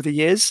consistency over the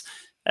years.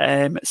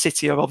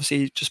 City have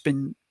obviously just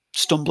been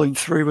stumbling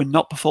through and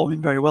not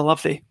performing very well,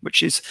 have they?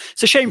 It's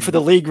a shame for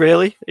the league,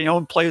 really.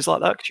 And players like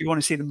that, because you want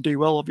to see them do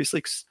well, obviously,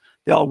 because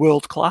they are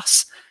world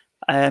class.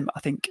 I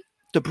think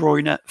De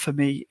Bruyne for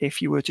me,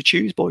 if you were to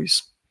choose,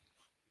 boys.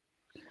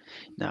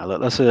 No,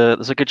 look, that's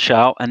a good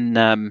shout, and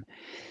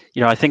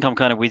I think I'm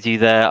kind of with you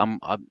there.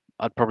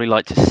 I'd probably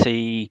like to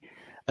see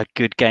a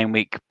good game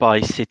week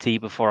by City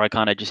before I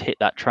kind of just hit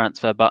that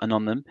transfer button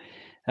on them.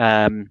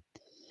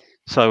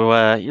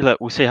 Look,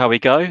 we'll see how we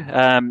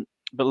go.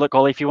 But look,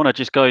 Ollie, if you want to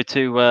just go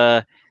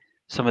to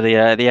some of the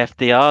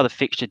FDR, the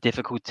fixture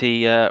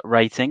difficulty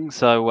rating.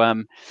 So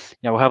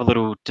we'll have a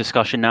little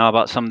discussion now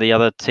about some of the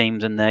other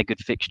teams and their good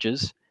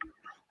fixtures.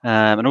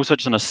 And also,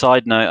 just on a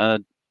side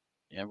note,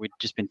 we've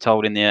just been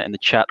told in the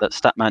chat that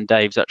Statman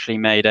Dave's actually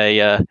made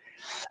a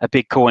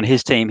big call on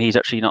his team. He's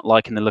actually not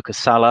liking the look of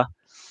Salah.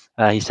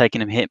 He's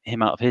taking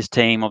him out of his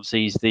team.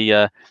 Obviously, he's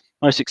the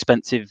most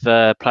expensive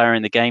player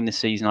in the game this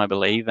season, I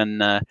believe.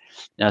 And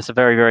it's a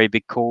very, very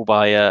big call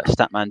by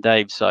Statman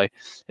Dave. So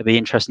it'll be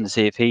interesting to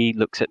see if he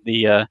looks at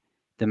the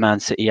the Man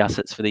City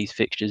assets for these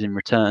fixtures in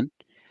return.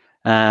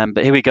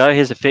 But here we go.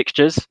 Here's the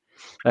fixtures.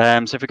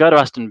 So if we go to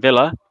Aston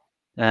Villa,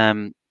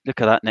 look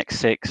at that next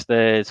 6.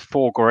 There's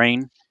 4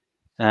 green.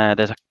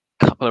 There's a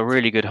couple of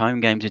really good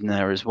home games in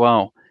there as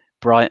well.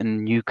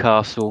 Brighton,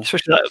 Newcastle.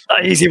 Especially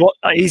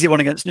that easy one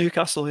against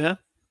Newcastle, yeah.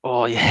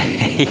 Oh yeah,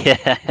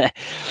 yeah.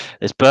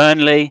 There's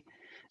Burnley.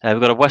 We've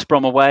got a West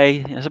Brom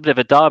away. It's a bit of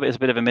a derby. It's a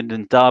bit of a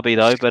Midland derby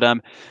though. But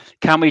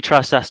can we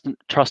trust Aston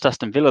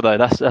Villa though?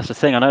 That's the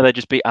thing. I know they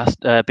just beat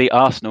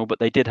Arsenal, but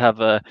they did have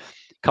a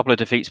couple of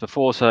defeats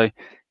before. So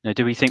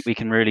do we think we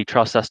can really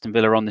trust Aston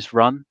Villa on this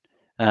run?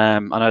 I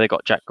know they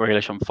got Jack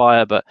Grealish on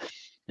fire, but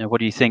what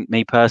do you think?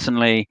 Me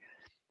personally,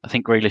 I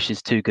think Grealish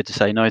is too good to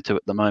say no to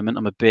at the moment.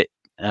 I'm a bit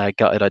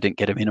gutted I didn't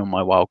get him in on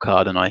my wild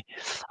card, and I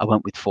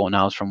went with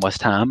Fornals from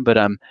West Ham. But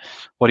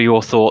what are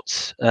your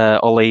thoughts,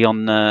 Ollie,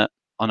 on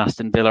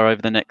Aston Villa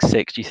over the next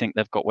 6? Do you think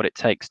they've got what it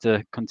takes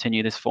to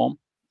continue this form?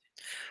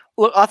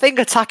 Look, I think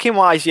attacking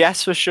wise,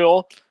 yes, for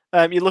sure.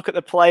 You look at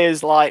the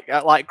players like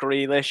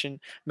Grealish and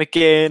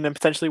McGinn and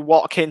potentially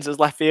Watkins as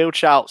left field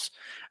shouts.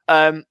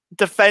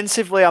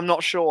 Defensively, I'm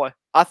not sure.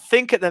 I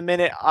think at the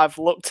minute I've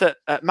looked at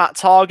Matt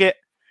Targett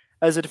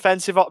as a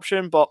defensive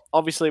option, but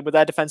obviously with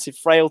their defensive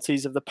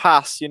frailties of the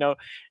past, you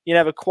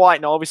never quite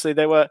know. Obviously,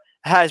 they were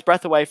a hair's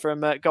breadth away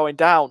from going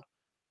down.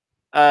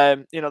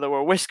 They were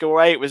a whisker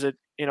away. It was a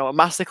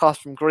masterclass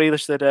from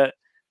Grealish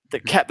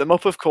that kept them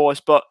up, of course.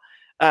 But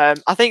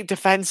I think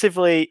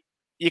defensively,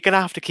 you're going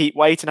to have to keep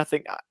waiting. I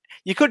think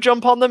you could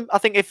jump on them. I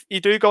think if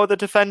you do go with the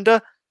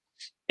defender,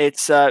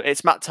 it's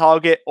Matt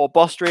Targett or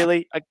bust,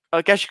 really.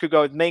 I guess you could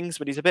go with Mings,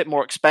 but he's a bit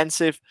more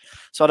expensive.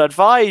 So I'd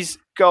advise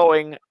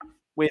going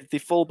with the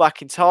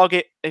fullback in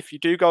Targett if you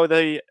do go with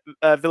the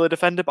Villa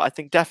defender. But I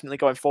think definitely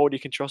going forward, you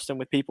can trust him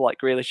with people like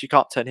Grealish. You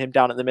can't turn him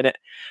down at the minute.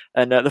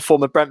 And the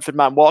former Brentford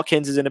man,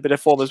 Watkins, is in a bit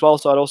of form as well.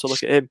 So I'd also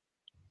look at him.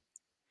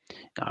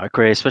 I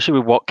agree, especially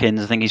with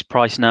Watkins. I think his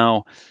price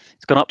now,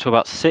 it's gone up to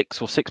about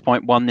 6 or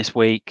 6.1 this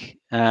week.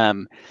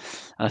 And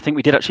I think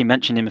we did actually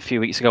mention him a few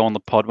weeks ago on the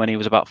pod when he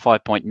was about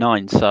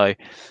 5.9. So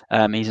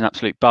he's an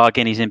absolute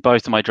bargain. He's in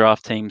both of my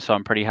draft teams, so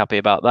I'm pretty happy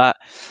about that.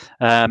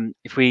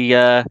 If we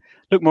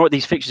look more at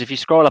these fixtures, if you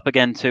scroll up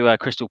again to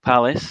Crystal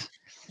Palace,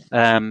 they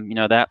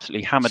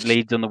absolutely hammered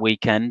Leeds on the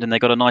weekend, and they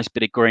got a nice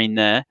bit of green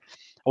there.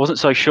 I wasn't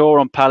so sure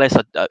on Palace,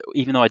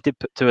 even though I did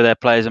put 2 of their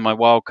players in my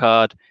wild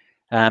card.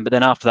 But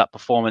then after that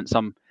performance,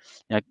 I'm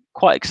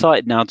quite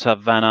excited now to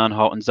have Van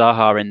Aanholt and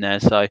Zaha in there.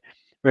 So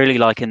really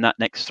liking that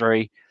next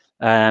 3.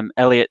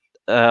 Elliot,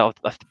 I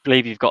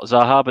believe you've got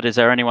Zaha, but is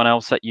there anyone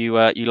else that you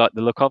like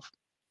the look of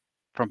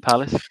from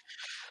Palace?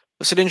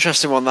 It's an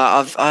interesting one.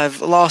 That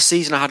I've last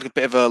season I had a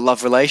bit of a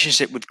love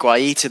relationship with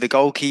Guaita, the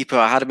goalkeeper.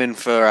 I had him in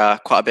for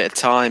quite a bit of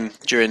time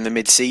during the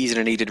mid-season,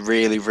 and he did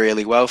really,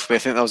 really well for me. I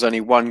think there was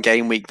only 1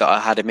 game week that I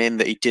had him in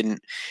that he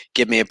didn't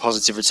give me a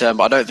positive return.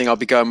 But I don't think I'll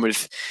be going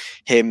with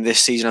him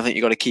this season. I think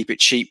you've got to keep it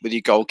cheap with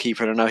your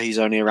goalkeeper. And I know he's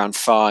only around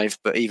 5,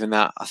 but even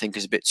that I think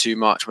is a bit too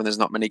much when there's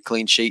not many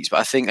clean sheets. But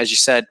I think, as you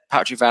said,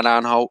 Patrick Van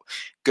Aanholt,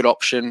 good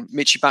option.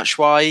 Michy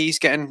Batshuayi, he's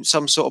getting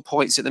some sort of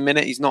points at the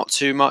minute. He's not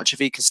too much. If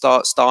he can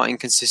start starting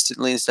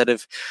consistently instead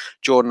of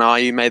Jordan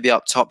Ayew maybe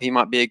up top, he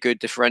might be a good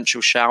differential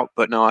shout.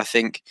 But no, I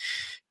think,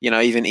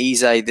 even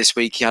Eze this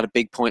week, he had a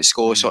big point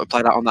score, sort of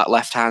played out on that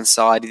left-hand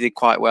side. He did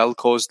quite well,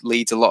 caused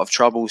Leeds a lot of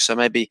trouble. So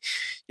maybe,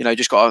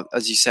 just got,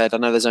 as you said, I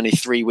know there's only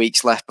 3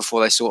 weeks left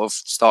before they sort of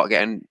start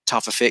getting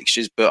tougher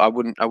fixtures, but I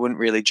wouldn't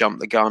really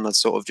jump the gun. I'd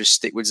sort of just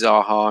stick with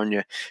Zaha and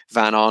your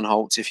Van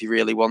Aanholt if you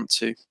really want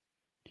to.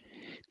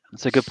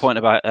 That's a good point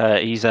about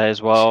Eze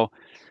as well.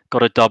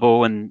 Got a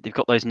double, and they've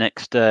got those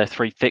next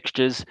 3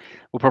 fixtures.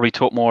 We'll probably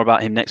talk more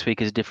about him next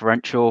week as a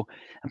differential.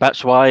 And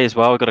Batshuayi as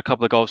well. Got a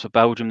couple of goals for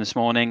Belgium this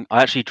morning.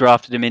 I actually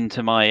drafted him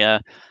into my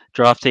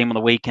draft team on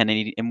the weekend,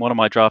 and in one of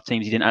my draft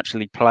teams he didn't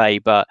actually play,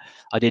 but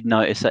I did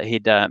notice that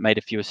he'd made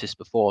a few assists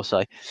before.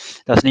 So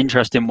that's an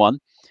interesting one.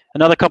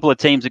 Another couple of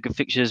teams of good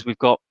fixtures. We've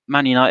got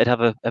Man United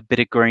have a bit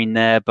of green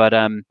there, but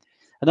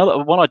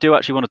another one I do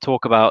actually want to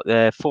talk about,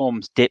 their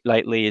form's dip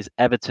lately, is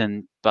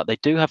Everton, but they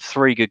do have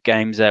 3 good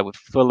games there with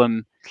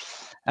Fulham,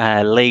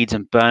 Leeds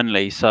and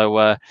Burnley.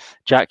 So,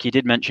 Jack, you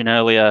did mention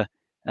earlier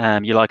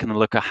you're liking the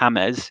look of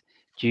James.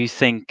 Do you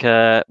think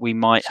we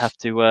might have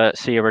to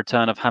see a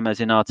return of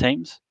James in our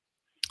teams?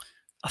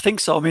 I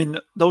think so. I mean,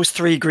 those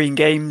 3 green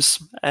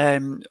games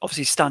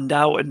obviously stand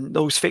out, and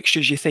those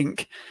fixtures you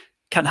think,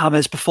 can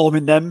James perform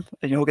in them?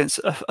 Against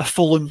a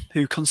Fulham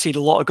who concede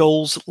a lot of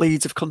goals,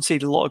 Leeds have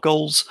conceded a lot of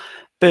goals,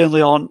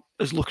 Burnley aren't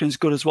looking as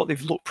good as what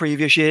they've looked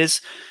previous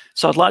years.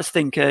 So I'd like to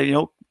think,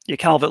 your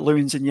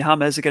Calvert-Lewins and your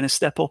James are going to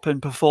step up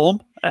and perform.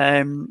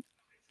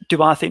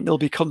 Do I think they'll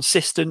be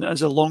consistent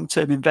as a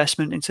long-term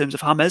investment in terms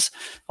of James?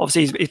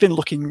 Obviously, he's been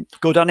looking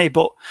good, hasn't he?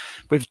 But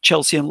with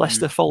Chelsea and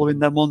Leicester following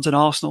them ones, and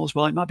Arsenal as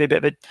well, it might be a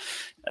bit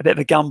of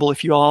a gamble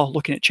if you are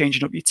looking at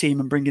changing up your team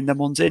and bringing them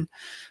ones in.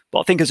 But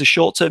I think as a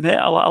short-term hit,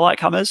 I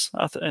like James.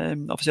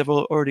 Obviously, I've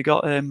already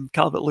got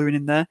Calvert-Lewin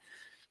in there.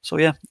 So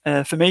yeah,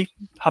 for me,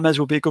 James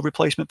will be a good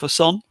replacement for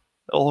Son.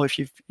 Or if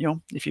you've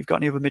got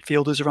any other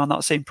midfielders around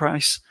that same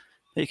price,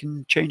 they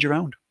can change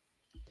around.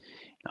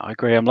 I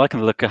agree. I'm liking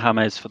the look of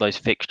James for those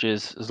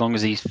fixtures, as long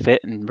as he's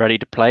fit and ready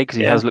to play, because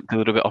he has looked a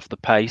little bit off the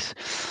pace.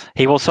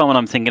 He was someone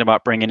I'm thinking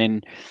about bringing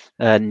in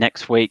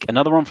next week.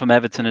 Another one from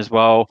Everton as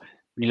well.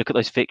 When you look at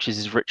those fixtures,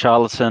 is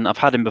Richarlison. I've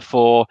had him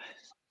before,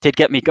 did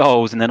get me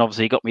goals, and then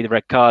obviously he got me the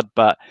red card.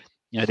 But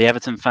the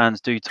Everton fans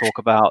do talk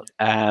about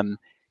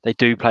they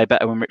do play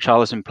better when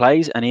Richarlison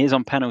plays, and he is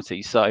on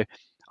penalties. So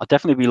I'll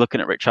definitely be looking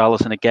at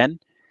Richarlison again.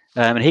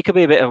 And he could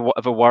be a bit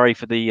of a worry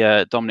for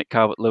the Dominic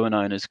Calvert-Lewin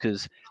owners,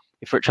 because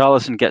if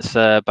Richarlison gets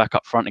back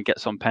up front and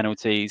gets on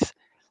penalties,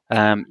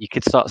 you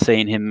could start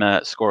seeing him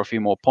score a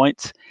few more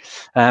points.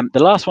 The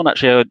last one,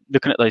 actually,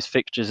 looking at those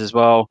fixtures as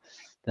well,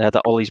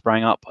 that Ollie's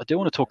bring up, I do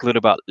want to talk a little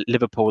about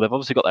Liverpool. They've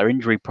obviously got their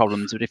injury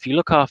problems, but if you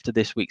look after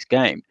this week's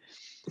game,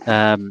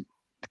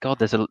 God,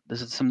 there's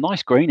some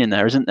nice green in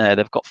there, isn't there?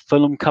 They've got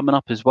Fulham coming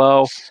up as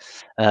well,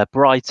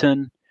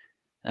 Brighton,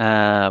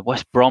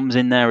 West Brom's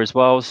in there as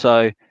well.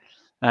 So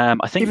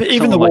I think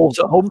even the Wolves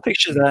at home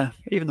fixture there.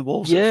 Even the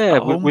Wolves,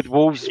 with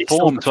Wolves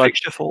form, so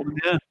fixture for them.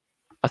 Yeah,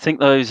 I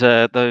think those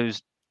that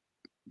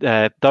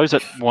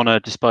want to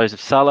dispose of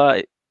Salah,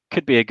 it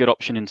could be a good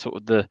option in sort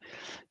of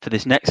for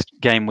this next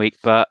game week.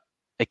 But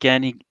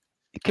again, it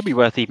could be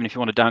worth, even if you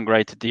want to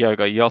downgrade to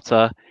Diogo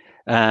Jota,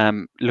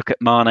 look at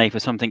Mane for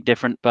something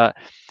different. But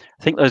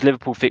I think those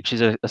Liverpool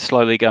fixtures are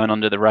slowly going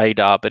under the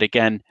radar. But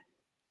again,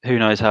 who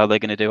knows how they're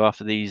going to do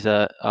after these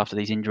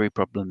injury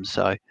problems?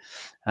 So.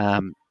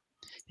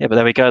 Yeah, but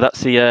there we go.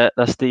 That's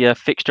the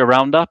fixture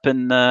roundup,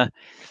 and the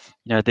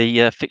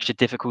fixture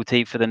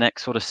difficulty for the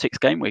next sort of 6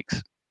 game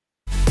weeks.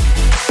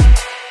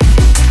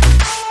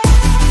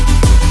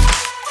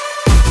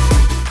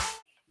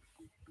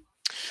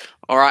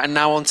 All right, and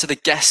now on to the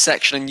guest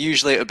section, and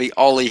usually it would be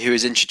Ollie who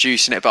is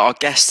introducing it, but our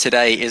guest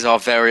today is our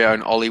very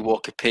own Ollie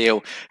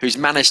Walker-Peel, who's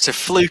managed to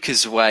fluke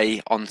his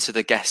way onto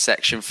the guest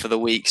section for the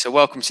week. So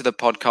welcome to the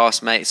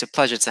podcast, mate. It's a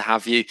pleasure to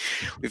have you.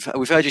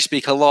 We've heard you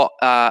speak a lot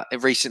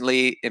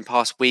recently in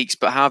past weeks,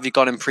 but how have you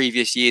gone in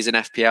previous years in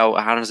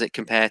FPL? How does it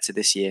compare to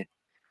this year?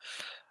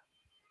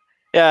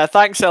 Yeah,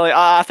 thanks, Ellie.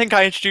 I think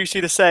I introduced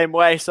you the same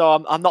way,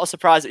 so I'm not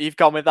surprised that you've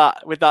gone with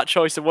that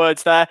choice of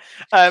words there.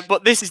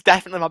 But this is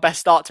definitely my best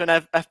start to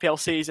an FPL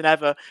season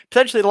ever.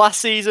 Potentially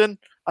last season,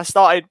 I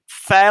started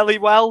fairly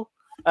well.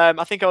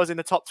 I think I was in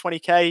the top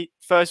 20k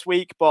first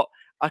week, but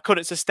I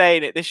couldn't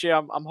sustain it. This year,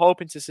 I'm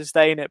hoping to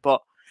sustain it,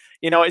 but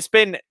it's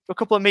been a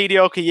couple of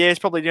mediocre years,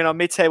 probably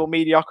mid-table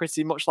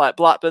mediocrity, much like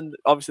Blackburn,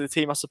 obviously the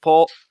team I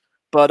support.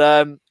 But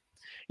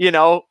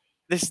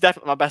this is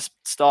definitely my best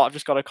start. I've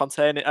just got to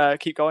contain it,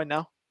 keep going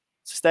now.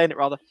 Sustain it,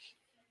 rather.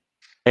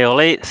 Hey,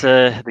 Ollie, it's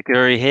the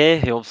Guru here,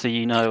 who obviously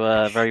you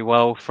know very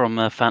well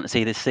from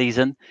Fantasy this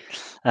season.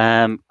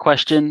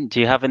 Question,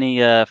 do you have any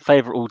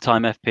favourite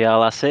all-time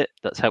FPL asset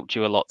that's helped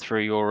you a lot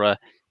through your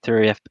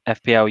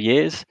FPL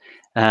years?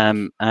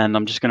 And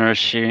I'm just going to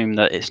assume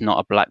that it's not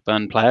a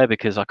Blackburn player,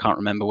 because I can't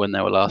remember when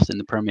they were last in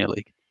the Premier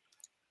League.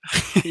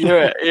 You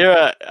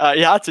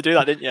had to do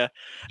that, didn't you?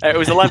 It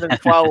was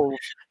 11-12,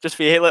 just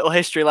for your little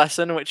history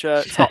lesson, which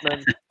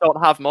Tottenham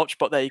don't have much,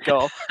 but there you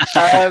go.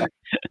 There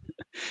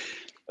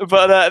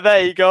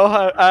you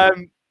go.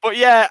 But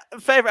yeah,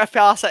 favourite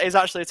FPL asset is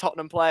actually a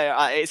Tottenham player.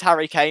 It's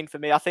Harry Kane for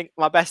me. I think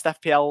my best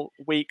FPL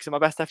weeks and my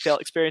best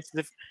FPL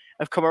experiences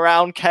have come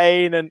around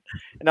Kane, and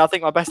I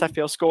think my best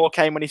FPL score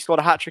came when he scored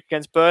a hat-trick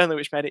against Burnley,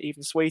 which made it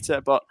even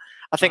sweeter. But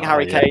I think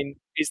Harry Kane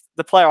is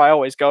the player I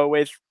always go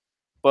with.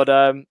 But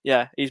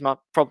he's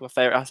probably my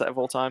favourite asset of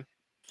all time.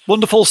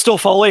 Wonderful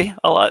stuff, Ollie.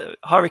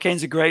 Harry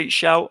Kane's a great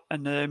shout.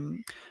 And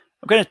I'm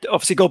going to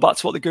obviously go back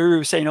to what the Guru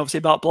was saying, obviously,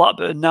 about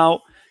Blackburn.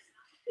 Now,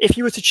 if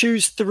you were to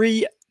choose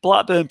 3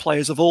 Blackburn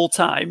players of all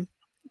time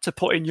to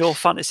put in your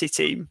fantasy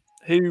team,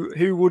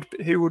 who would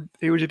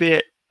it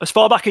be? As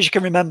far back as you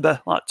can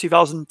remember, like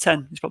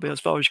 2010 is probably as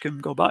far as you can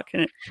go back,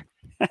 isn't it?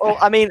 Well,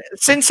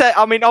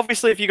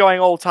 obviously, if you're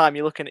going all time,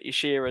 you're looking at your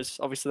Shearers.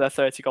 Obviously, they're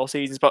 30-goal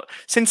seasons. But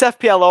since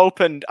FPL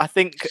opened, I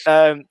think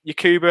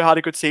Yakubu had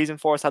a good season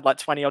for us. Had like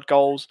 20-odd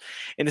goals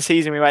in the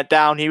season we went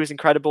down. He was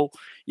incredible.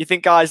 You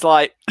think guys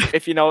like,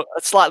 if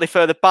slightly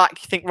further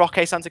back, you think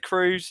Roque Santa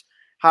Cruz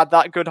had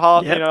that good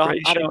heart. Had a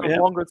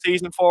good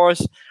season for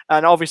us.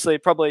 And obviously,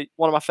 probably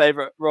one of my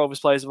favourite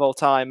Rovers players of all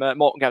time,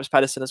 Morten Gamst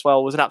Pedersen as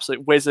well, was an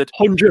absolute wizard.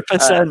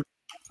 100%.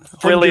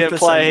 Brilliant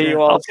player he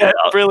was.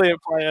 Brilliant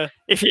player.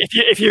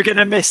 If you're going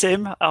to miss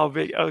him, I'll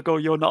go,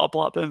 you're not a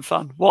Blackburn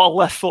fan. What a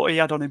left foot he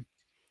had on him.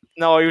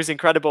 No, he was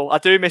incredible. I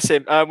do miss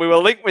him. We were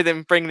linked with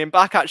him, bringing him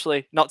back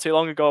actually not too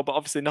long ago, but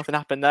obviously nothing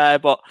happened there.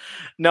 But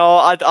no,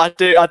 I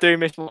do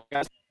miss him.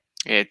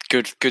 Yeah,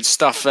 good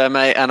stuff there,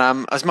 mate.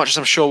 And as much as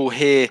I'm sure we'll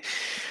hear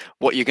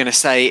what you're going to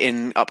say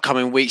in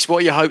upcoming weeks, what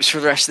are your hopes for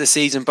the rest of the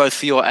season, both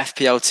for your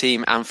FPL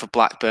team and for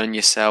Blackburn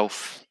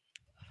yourself?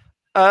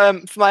 For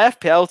my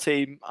FPL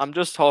team, I'm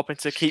just hoping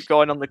to keep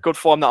going on the good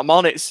form that I'm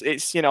on. It's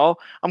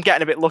I'm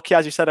getting a bit lucky,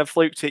 as you said. I've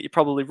fluked it. You're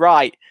probably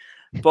right,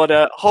 but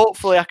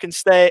hopefully I can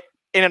stay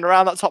in and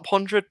around that top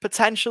 100,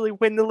 potentially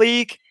win the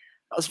league.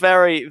 That's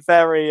very,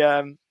 very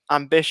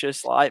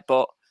ambitious,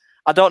 but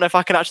I don't know if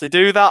I can actually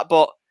do that.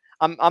 But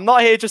I'm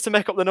not here just to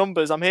make up the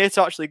numbers. I'm here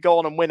to actually go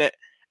on and win it.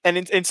 And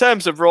in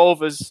terms of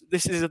Rovers,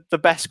 this is the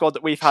best squad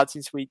that we've had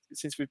since we've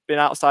been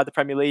outside the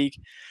Premier League.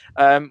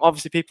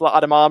 Obviously, people like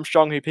Adam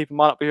Armstrong, who people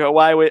might not be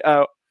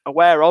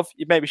aware of,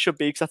 you maybe should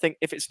be, because I think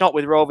if it's not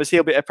with Rovers,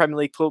 he'll be at a Premier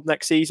League club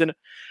next season.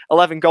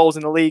 11 goals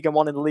in the league and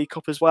 1 in the League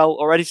Cup as well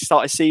already to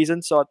start his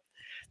season. So I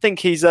think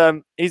he is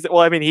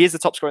the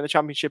top scorer in the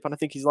Championship, and I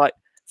think he's like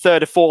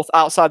 3rd or 4th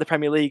outside the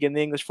Premier League in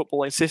the English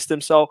footballing system.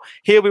 So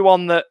he'll be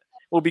one that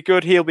will be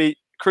good. He'll be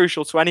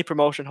crucial to any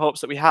promotion hopes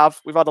that we have.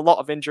 We've had a lot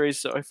of injuries,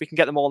 so if we can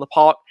get them all in the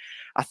park,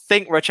 I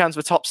think we're a chance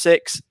for top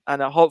 6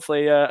 and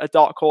hopefully a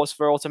dark horse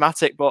for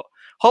automatic. But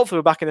hopefully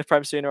we're back in the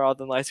Prem sooner rather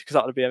than later, because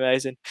that would be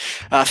amazing.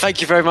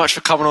 Thank you very much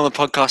for coming on the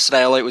podcast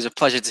today, Ollie. It was a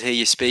pleasure to hear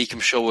you speak. I'm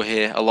sure we'll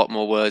hear a lot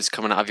more words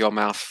coming out of your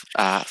mouth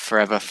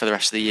forever for the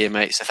rest of the year,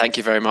 mate. So thank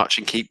you very much,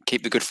 and keep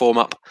the good form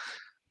up.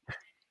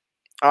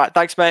 All right,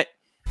 thanks, mate.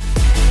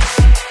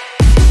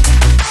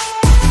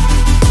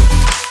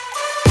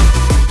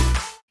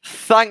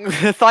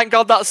 Thank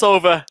God that's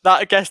over,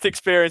 that guest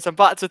experience. I'm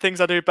back to things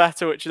I do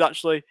better, which is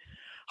actually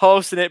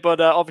hosting it.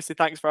 But obviously,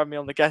 thanks for having me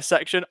on the guest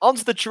section. On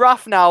to the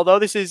draft now, though.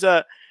 This is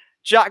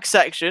Jack's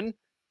section,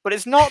 but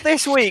it's not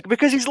this week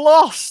because he's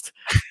lost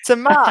to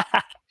Matt.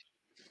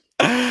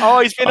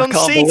 He's been unseated. I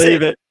can't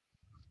believe it.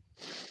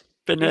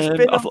 He's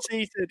been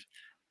unseated.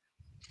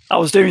 I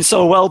was doing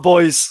so well,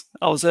 boys.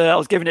 I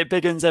was giving it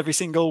big uns every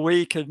single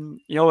week, and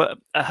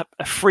a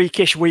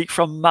freakish week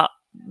from Matt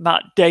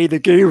Day, the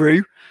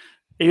guru.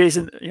 He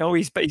isn't,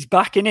 he's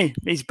back, isn't he?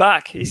 He's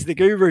back. He's the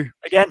guru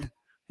again.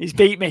 He's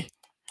beat me.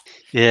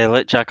 Yeah,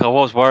 look, Jack, I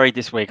was worried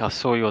this week. I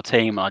saw your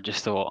team. I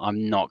just thought,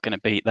 I'm not going to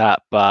beat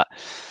that. But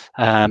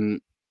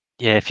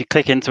if you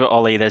click into it,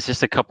 Ollie, there's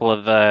just a couple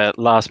of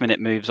last-minute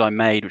moves I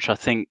made, which I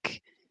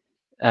think,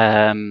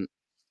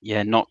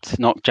 knocked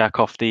Jack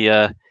off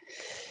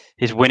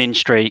his winning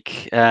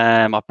streak.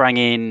 I brought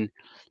in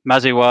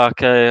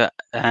Mazuwaka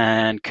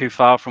and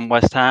Kufar from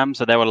West Ham,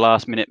 so they were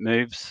last-minute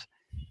moves.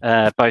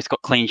 Both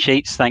got clean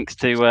sheets thanks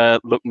to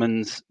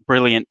Lookman's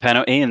brilliant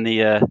penalty in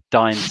the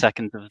dying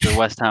seconds of the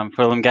West Ham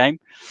Fulham game.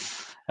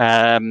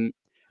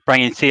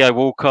 Bringing Theo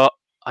Walcott,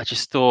 I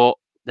just thought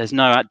there's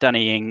no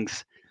Danny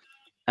Ings,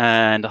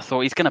 and I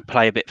thought he's going to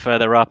play a bit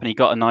further up, and he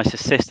got a nice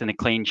assist and a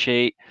clean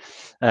sheet.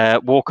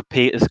 Walker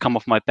Peters come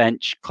off my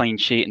bench, clean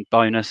sheet and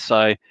bonus,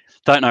 so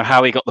don't know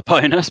how he got the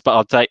bonus, but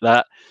I'll take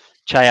that.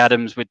 Che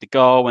Adams with the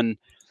goal, and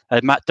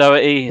Matt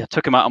Doherty, I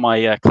took him out of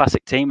my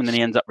classic team, and then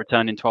he ends up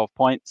returning 12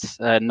 points.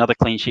 Another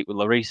clean sheet with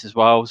Lloris as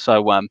well.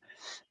 So,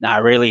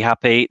 really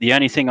happy. The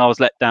only thing I was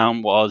let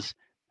down was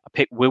I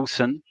picked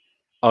Wilson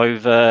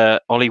over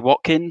Ollie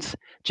Watkins,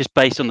 just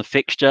based on the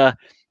fixture.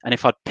 And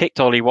if I'd picked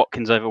Ollie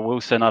Watkins over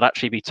Wilson, I'd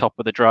actually be top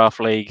of the draft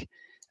league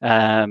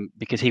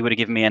because he would have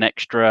given me an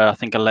extra, I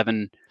think,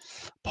 11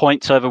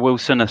 points over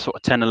Wilson, a sort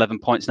of 10, 11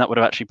 points, and that would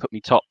have actually put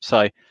me top. So,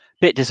 a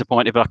bit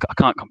disappointed, but I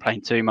can't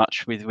complain too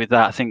much with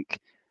that. I think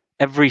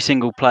every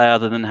single player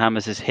other than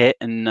Hammers has hit,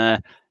 and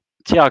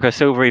Thiago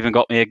Silva even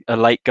got me a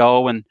late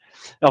goal. And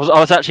I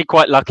was actually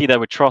quite lucky there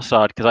with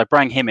Trossard, because I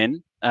brought him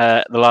in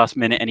the last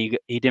minute and he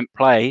didn't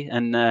play,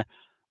 and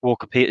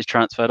Walker Peters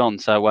transferred on.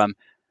 So,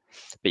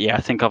 but yeah, I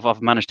think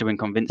I've managed to win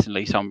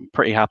convincingly, so I'm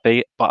pretty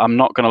happy. But I'm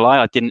not going to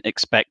lie, I didn't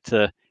expect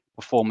to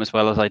perform as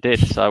well as I did.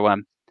 So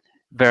I'm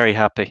very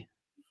happy.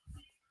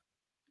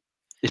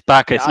 It's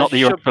back. It's not the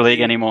Europa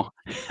League anymore.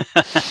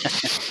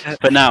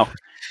 For now.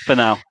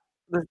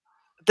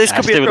 This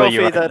could be a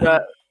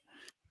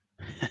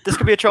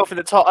trophy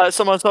that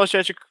someone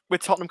associated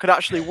with Tottenham could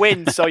actually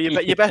win. So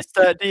you best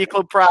do your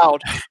club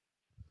proud.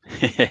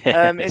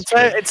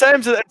 In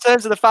terms of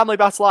the family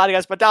battle I had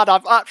against my dad,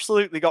 I've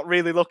absolutely got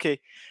really lucky,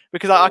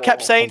 because I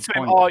kept saying to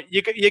him,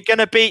 you're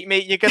gonna beat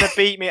me,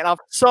 and I've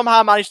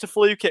somehow managed to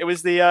fluke it. It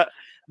was the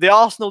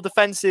Arsenal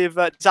defensive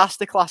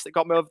disaster class that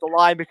got me over the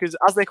line, because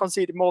as they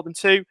conceded more than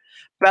 2,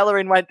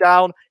 Bellerin went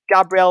down,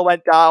 Gabriel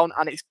went down,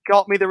 and it's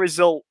got me the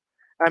result.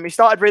 He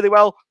started really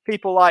well.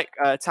 People like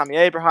Tammy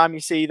Abraham, you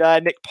see there,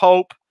 Nick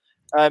Pope.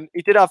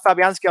 He did have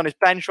Fabianski on his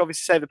bench,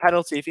 obviously saved the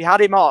penalty. If he had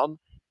him on,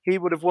 he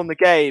would have won the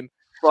game.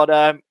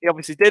 But he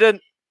obviously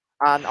didn't,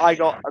 and I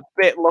got a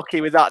bit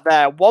lucky with that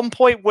there. 1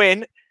 point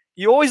win.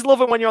 You always love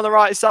them when you're on the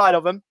right side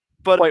of them,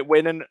 but 1 point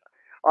win. And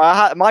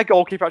my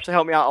goalkeeper actually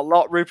helped me out a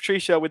lot. Rui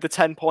Patricio with the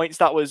 10 points.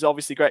 That was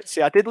obviously great to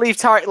see. I did leave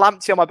Tariq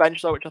Lamptey on my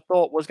bench, though, which I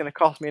thought was going to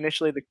cost me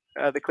initially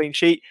the clean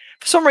sheet.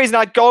 For some reason, I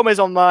had Gomez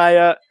on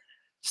my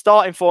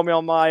starting for me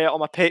on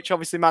my pitch,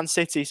 obviously Man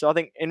City. So I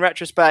think in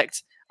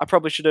retrospect, I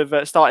probably should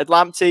have started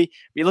Lamptey.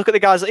 But you look at the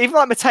guys, even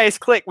like Matthias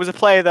Klick was a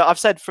player that I've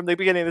said from the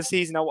beginning of the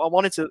season I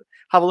wanted to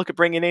have a look at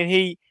bringing in.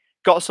 He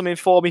got something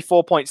for me,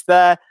 4 points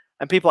there.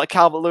 And people like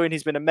Calvert-Lewin,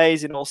 he's been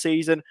amazing all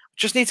season.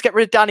 Just need to get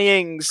rid of Danny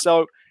Ings.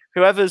 So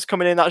whoever's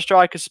coming in that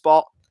striker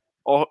spot,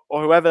 or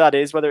whoever that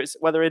is, whether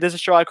it is a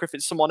striker, if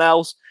it's someone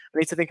else, I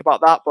need to think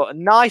about that. But a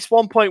nice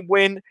 1 point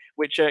win,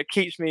 which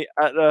keeps me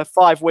at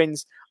 5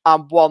 wins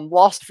and 1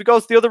 loss. If we go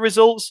to the other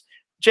results,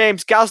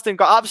 James Gasden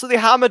got absolutely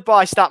hammered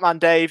by Statman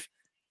Dave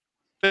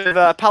with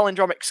a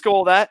palindromic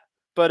score there.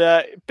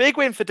 But big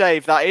win for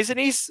Dave, that is. And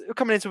he's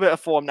coming into a bit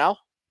of form now.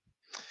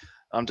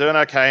 I'm doing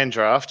okay in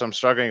draft. I'm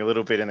struggling a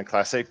little bit in the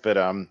classic, but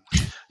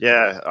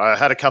yeah, I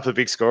had a couple of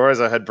big scorers.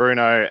 I had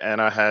Bruno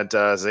and I had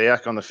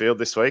Ziyech on the field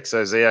this week.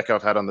 So Ziyech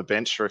I've had on the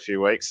bench for a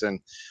few weeks and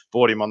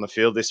bought him on the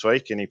field this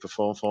week, and he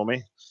performed for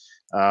me.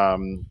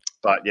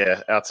 But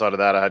yeah, outside of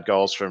that, I had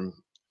goals from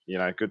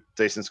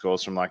decent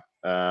scores from like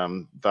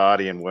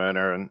Vardy and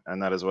Werner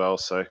and that as well.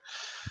 So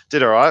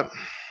did all right.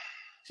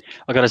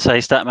 I got to say,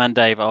 Statman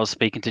Dave, I was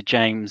speaking to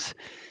James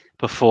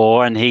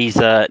before, and he's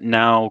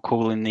now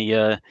calling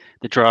the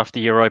draft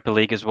the Europa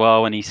League as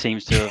well, and he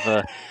seems to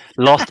have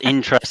lost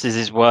interest, is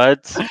his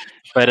words.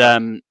 But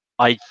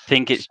I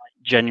think it's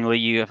genuinely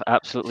you have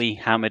absolutely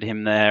hammered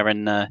him there,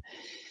 and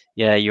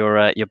yeah,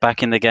 you're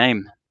back in the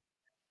game.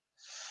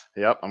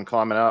 Yep, I'm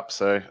climbing up,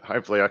 so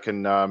hopefully I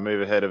can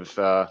move ahead of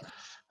the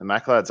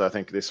Mac lads, I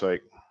think, this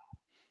week.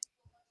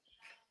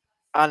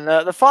 And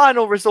the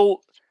final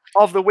result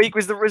of the week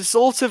was the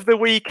result of the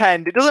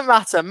weekend. It doesn't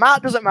matter.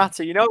 Matt doesn't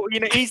matter. You know,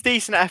 he's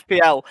decent at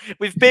FPL.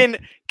 We've been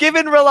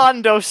giving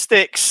Rolando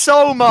stick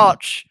so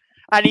much,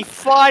 and he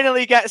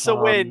finally gets a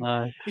win.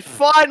 No. He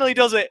finally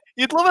does it.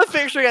 You'd love a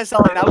fixture against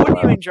Elliot now,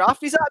 wouldn't you, in draft?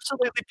 He's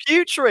absolutely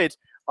putrid.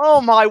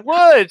 Oh, my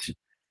word.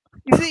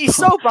 He's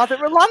so bad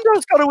that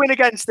Rolando's got to win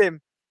against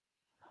him.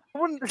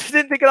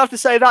 Didn't think I'd have to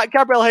say that.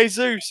 Gabriel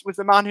Jesus was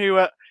the man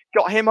who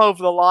got him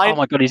over the line. Oh,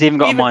 my God, he's even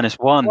got a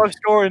 -1. Low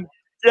scoring.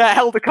 Yeah,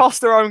 Helder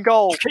Costa own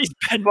goal.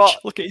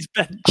 Look at his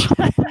bench.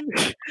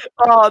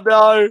 Oh,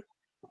 no.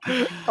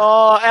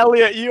 Oh,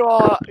 Elliot,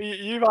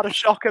 you've had a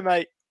shocker,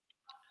 mate.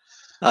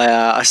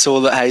 I saw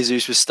that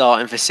Jesus was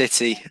starting for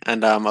City,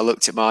 and I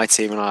looked at my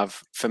team, and I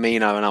have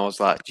Firmino, and I was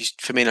like,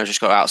 Firmino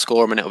just got to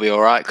outscore him, and it'll be all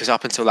right. Because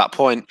up until that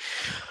point,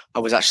 I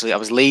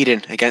was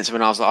leading against him,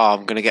 and I was like,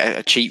 I'm going to get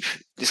a cheap,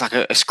 it's like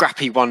a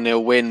scrappy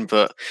 1-0 win.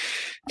 But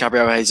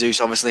Gabriel Jesus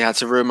obviously had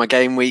to ruin my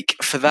game week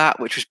for that,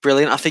 which was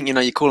brilliant. I think,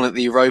 you're calling it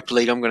the Europa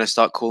League. I'm going to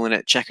start calling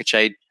it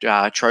Checkershade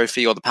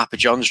Trophy or the Papa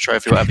John's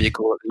Trophy, whatever you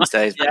call it these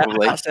days. Yeah,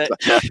 probably. that's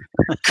it.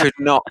 Could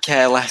not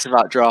care less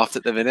about draft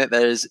at the minute.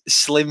 There's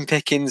slim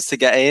pickings to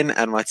get in,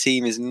 and my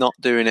team is not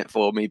doing it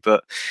for me.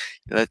 But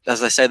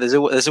as I say,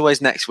 there's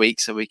always next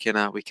week, so we can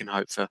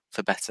hope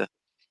for better.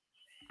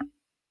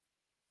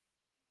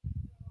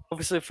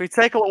 Obviously, if we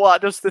take a look at what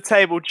that does to the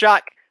table,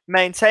 Jack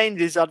maintained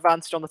his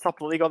advantage on the top of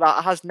the league, or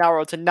that has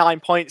narrowed to 9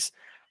 points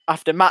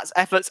after Matt's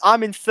efforts.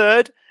 I'm in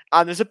third,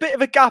 and there's a bit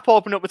of a gap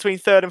open up between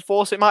third and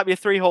fourth, so it might be a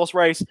 3-horse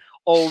race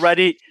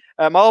already.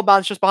 My old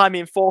man's just behind me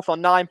in fourth on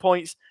 9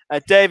 points.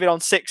 David on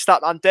sixth.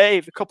 Statman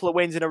Dave, a couple of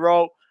wins in a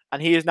row, and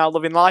he is now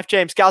loving life.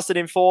 James Gadsden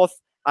in fourth,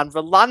 and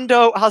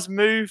Rolando has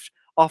moved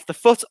off the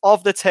foot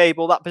of the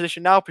table. That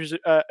position now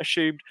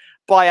assumed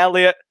by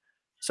Elliot.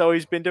 So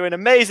he's been doing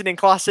amazing in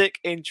Classic.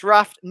 In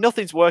Draft,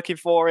 nothing's working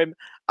for him.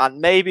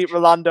 And maybe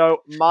Rolando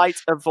might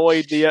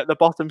avoid the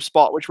bottom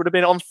spot, which would have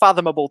been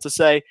unfathomable to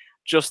say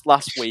just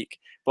last week.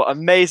 But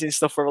amazing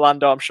stuff for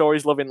Rolando. I'm sure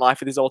he's loving life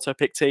with his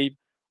auto-pick team.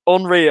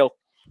 Unreal.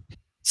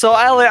 So,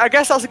 Elliot, I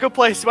guess that's a good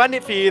place to end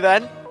it for you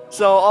then.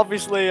 So,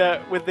 obviously,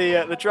 with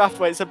the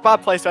draft way, it's a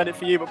bad place to end it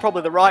for you, but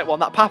probably the right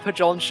one. That Papa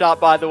John shout,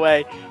 by the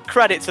way.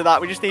 Credit to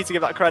that. We just need to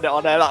give that credit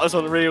on there. That was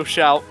an unreal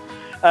shout.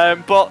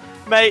 But...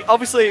 mate,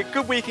 obviously a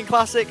good week in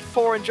Classic,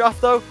 4 in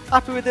Draft though.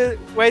 Happy with the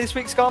way this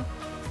week's gone?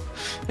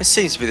 It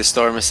seems to be the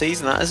story of my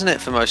season, that, isn't it,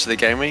 for most of the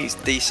game weeks?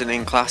 Decent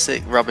in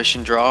Classic, rubbish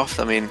in Draft.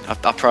 I mean, I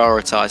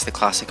prioritise the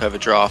Classic over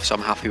Draft, so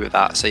I'm happy with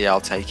that. So yeah,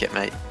 I'll take it,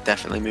 mate.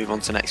 Definitely move on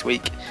to next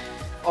week.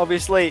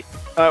 Obviously,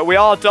 we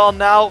are done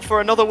now for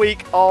another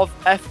week of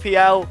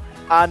FPL.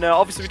 And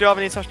obviously we do have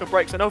an international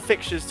break, so no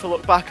fixtures to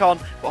look back on.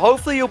 But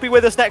hopefully you'll be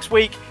with us next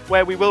week,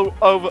 where we will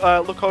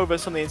look over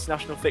some of the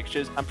international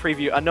fixtures and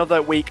preview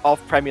another week of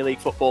Premier League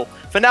football.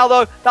 For now,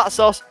 though, that's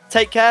us.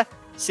 Take care.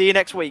 See you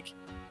next week.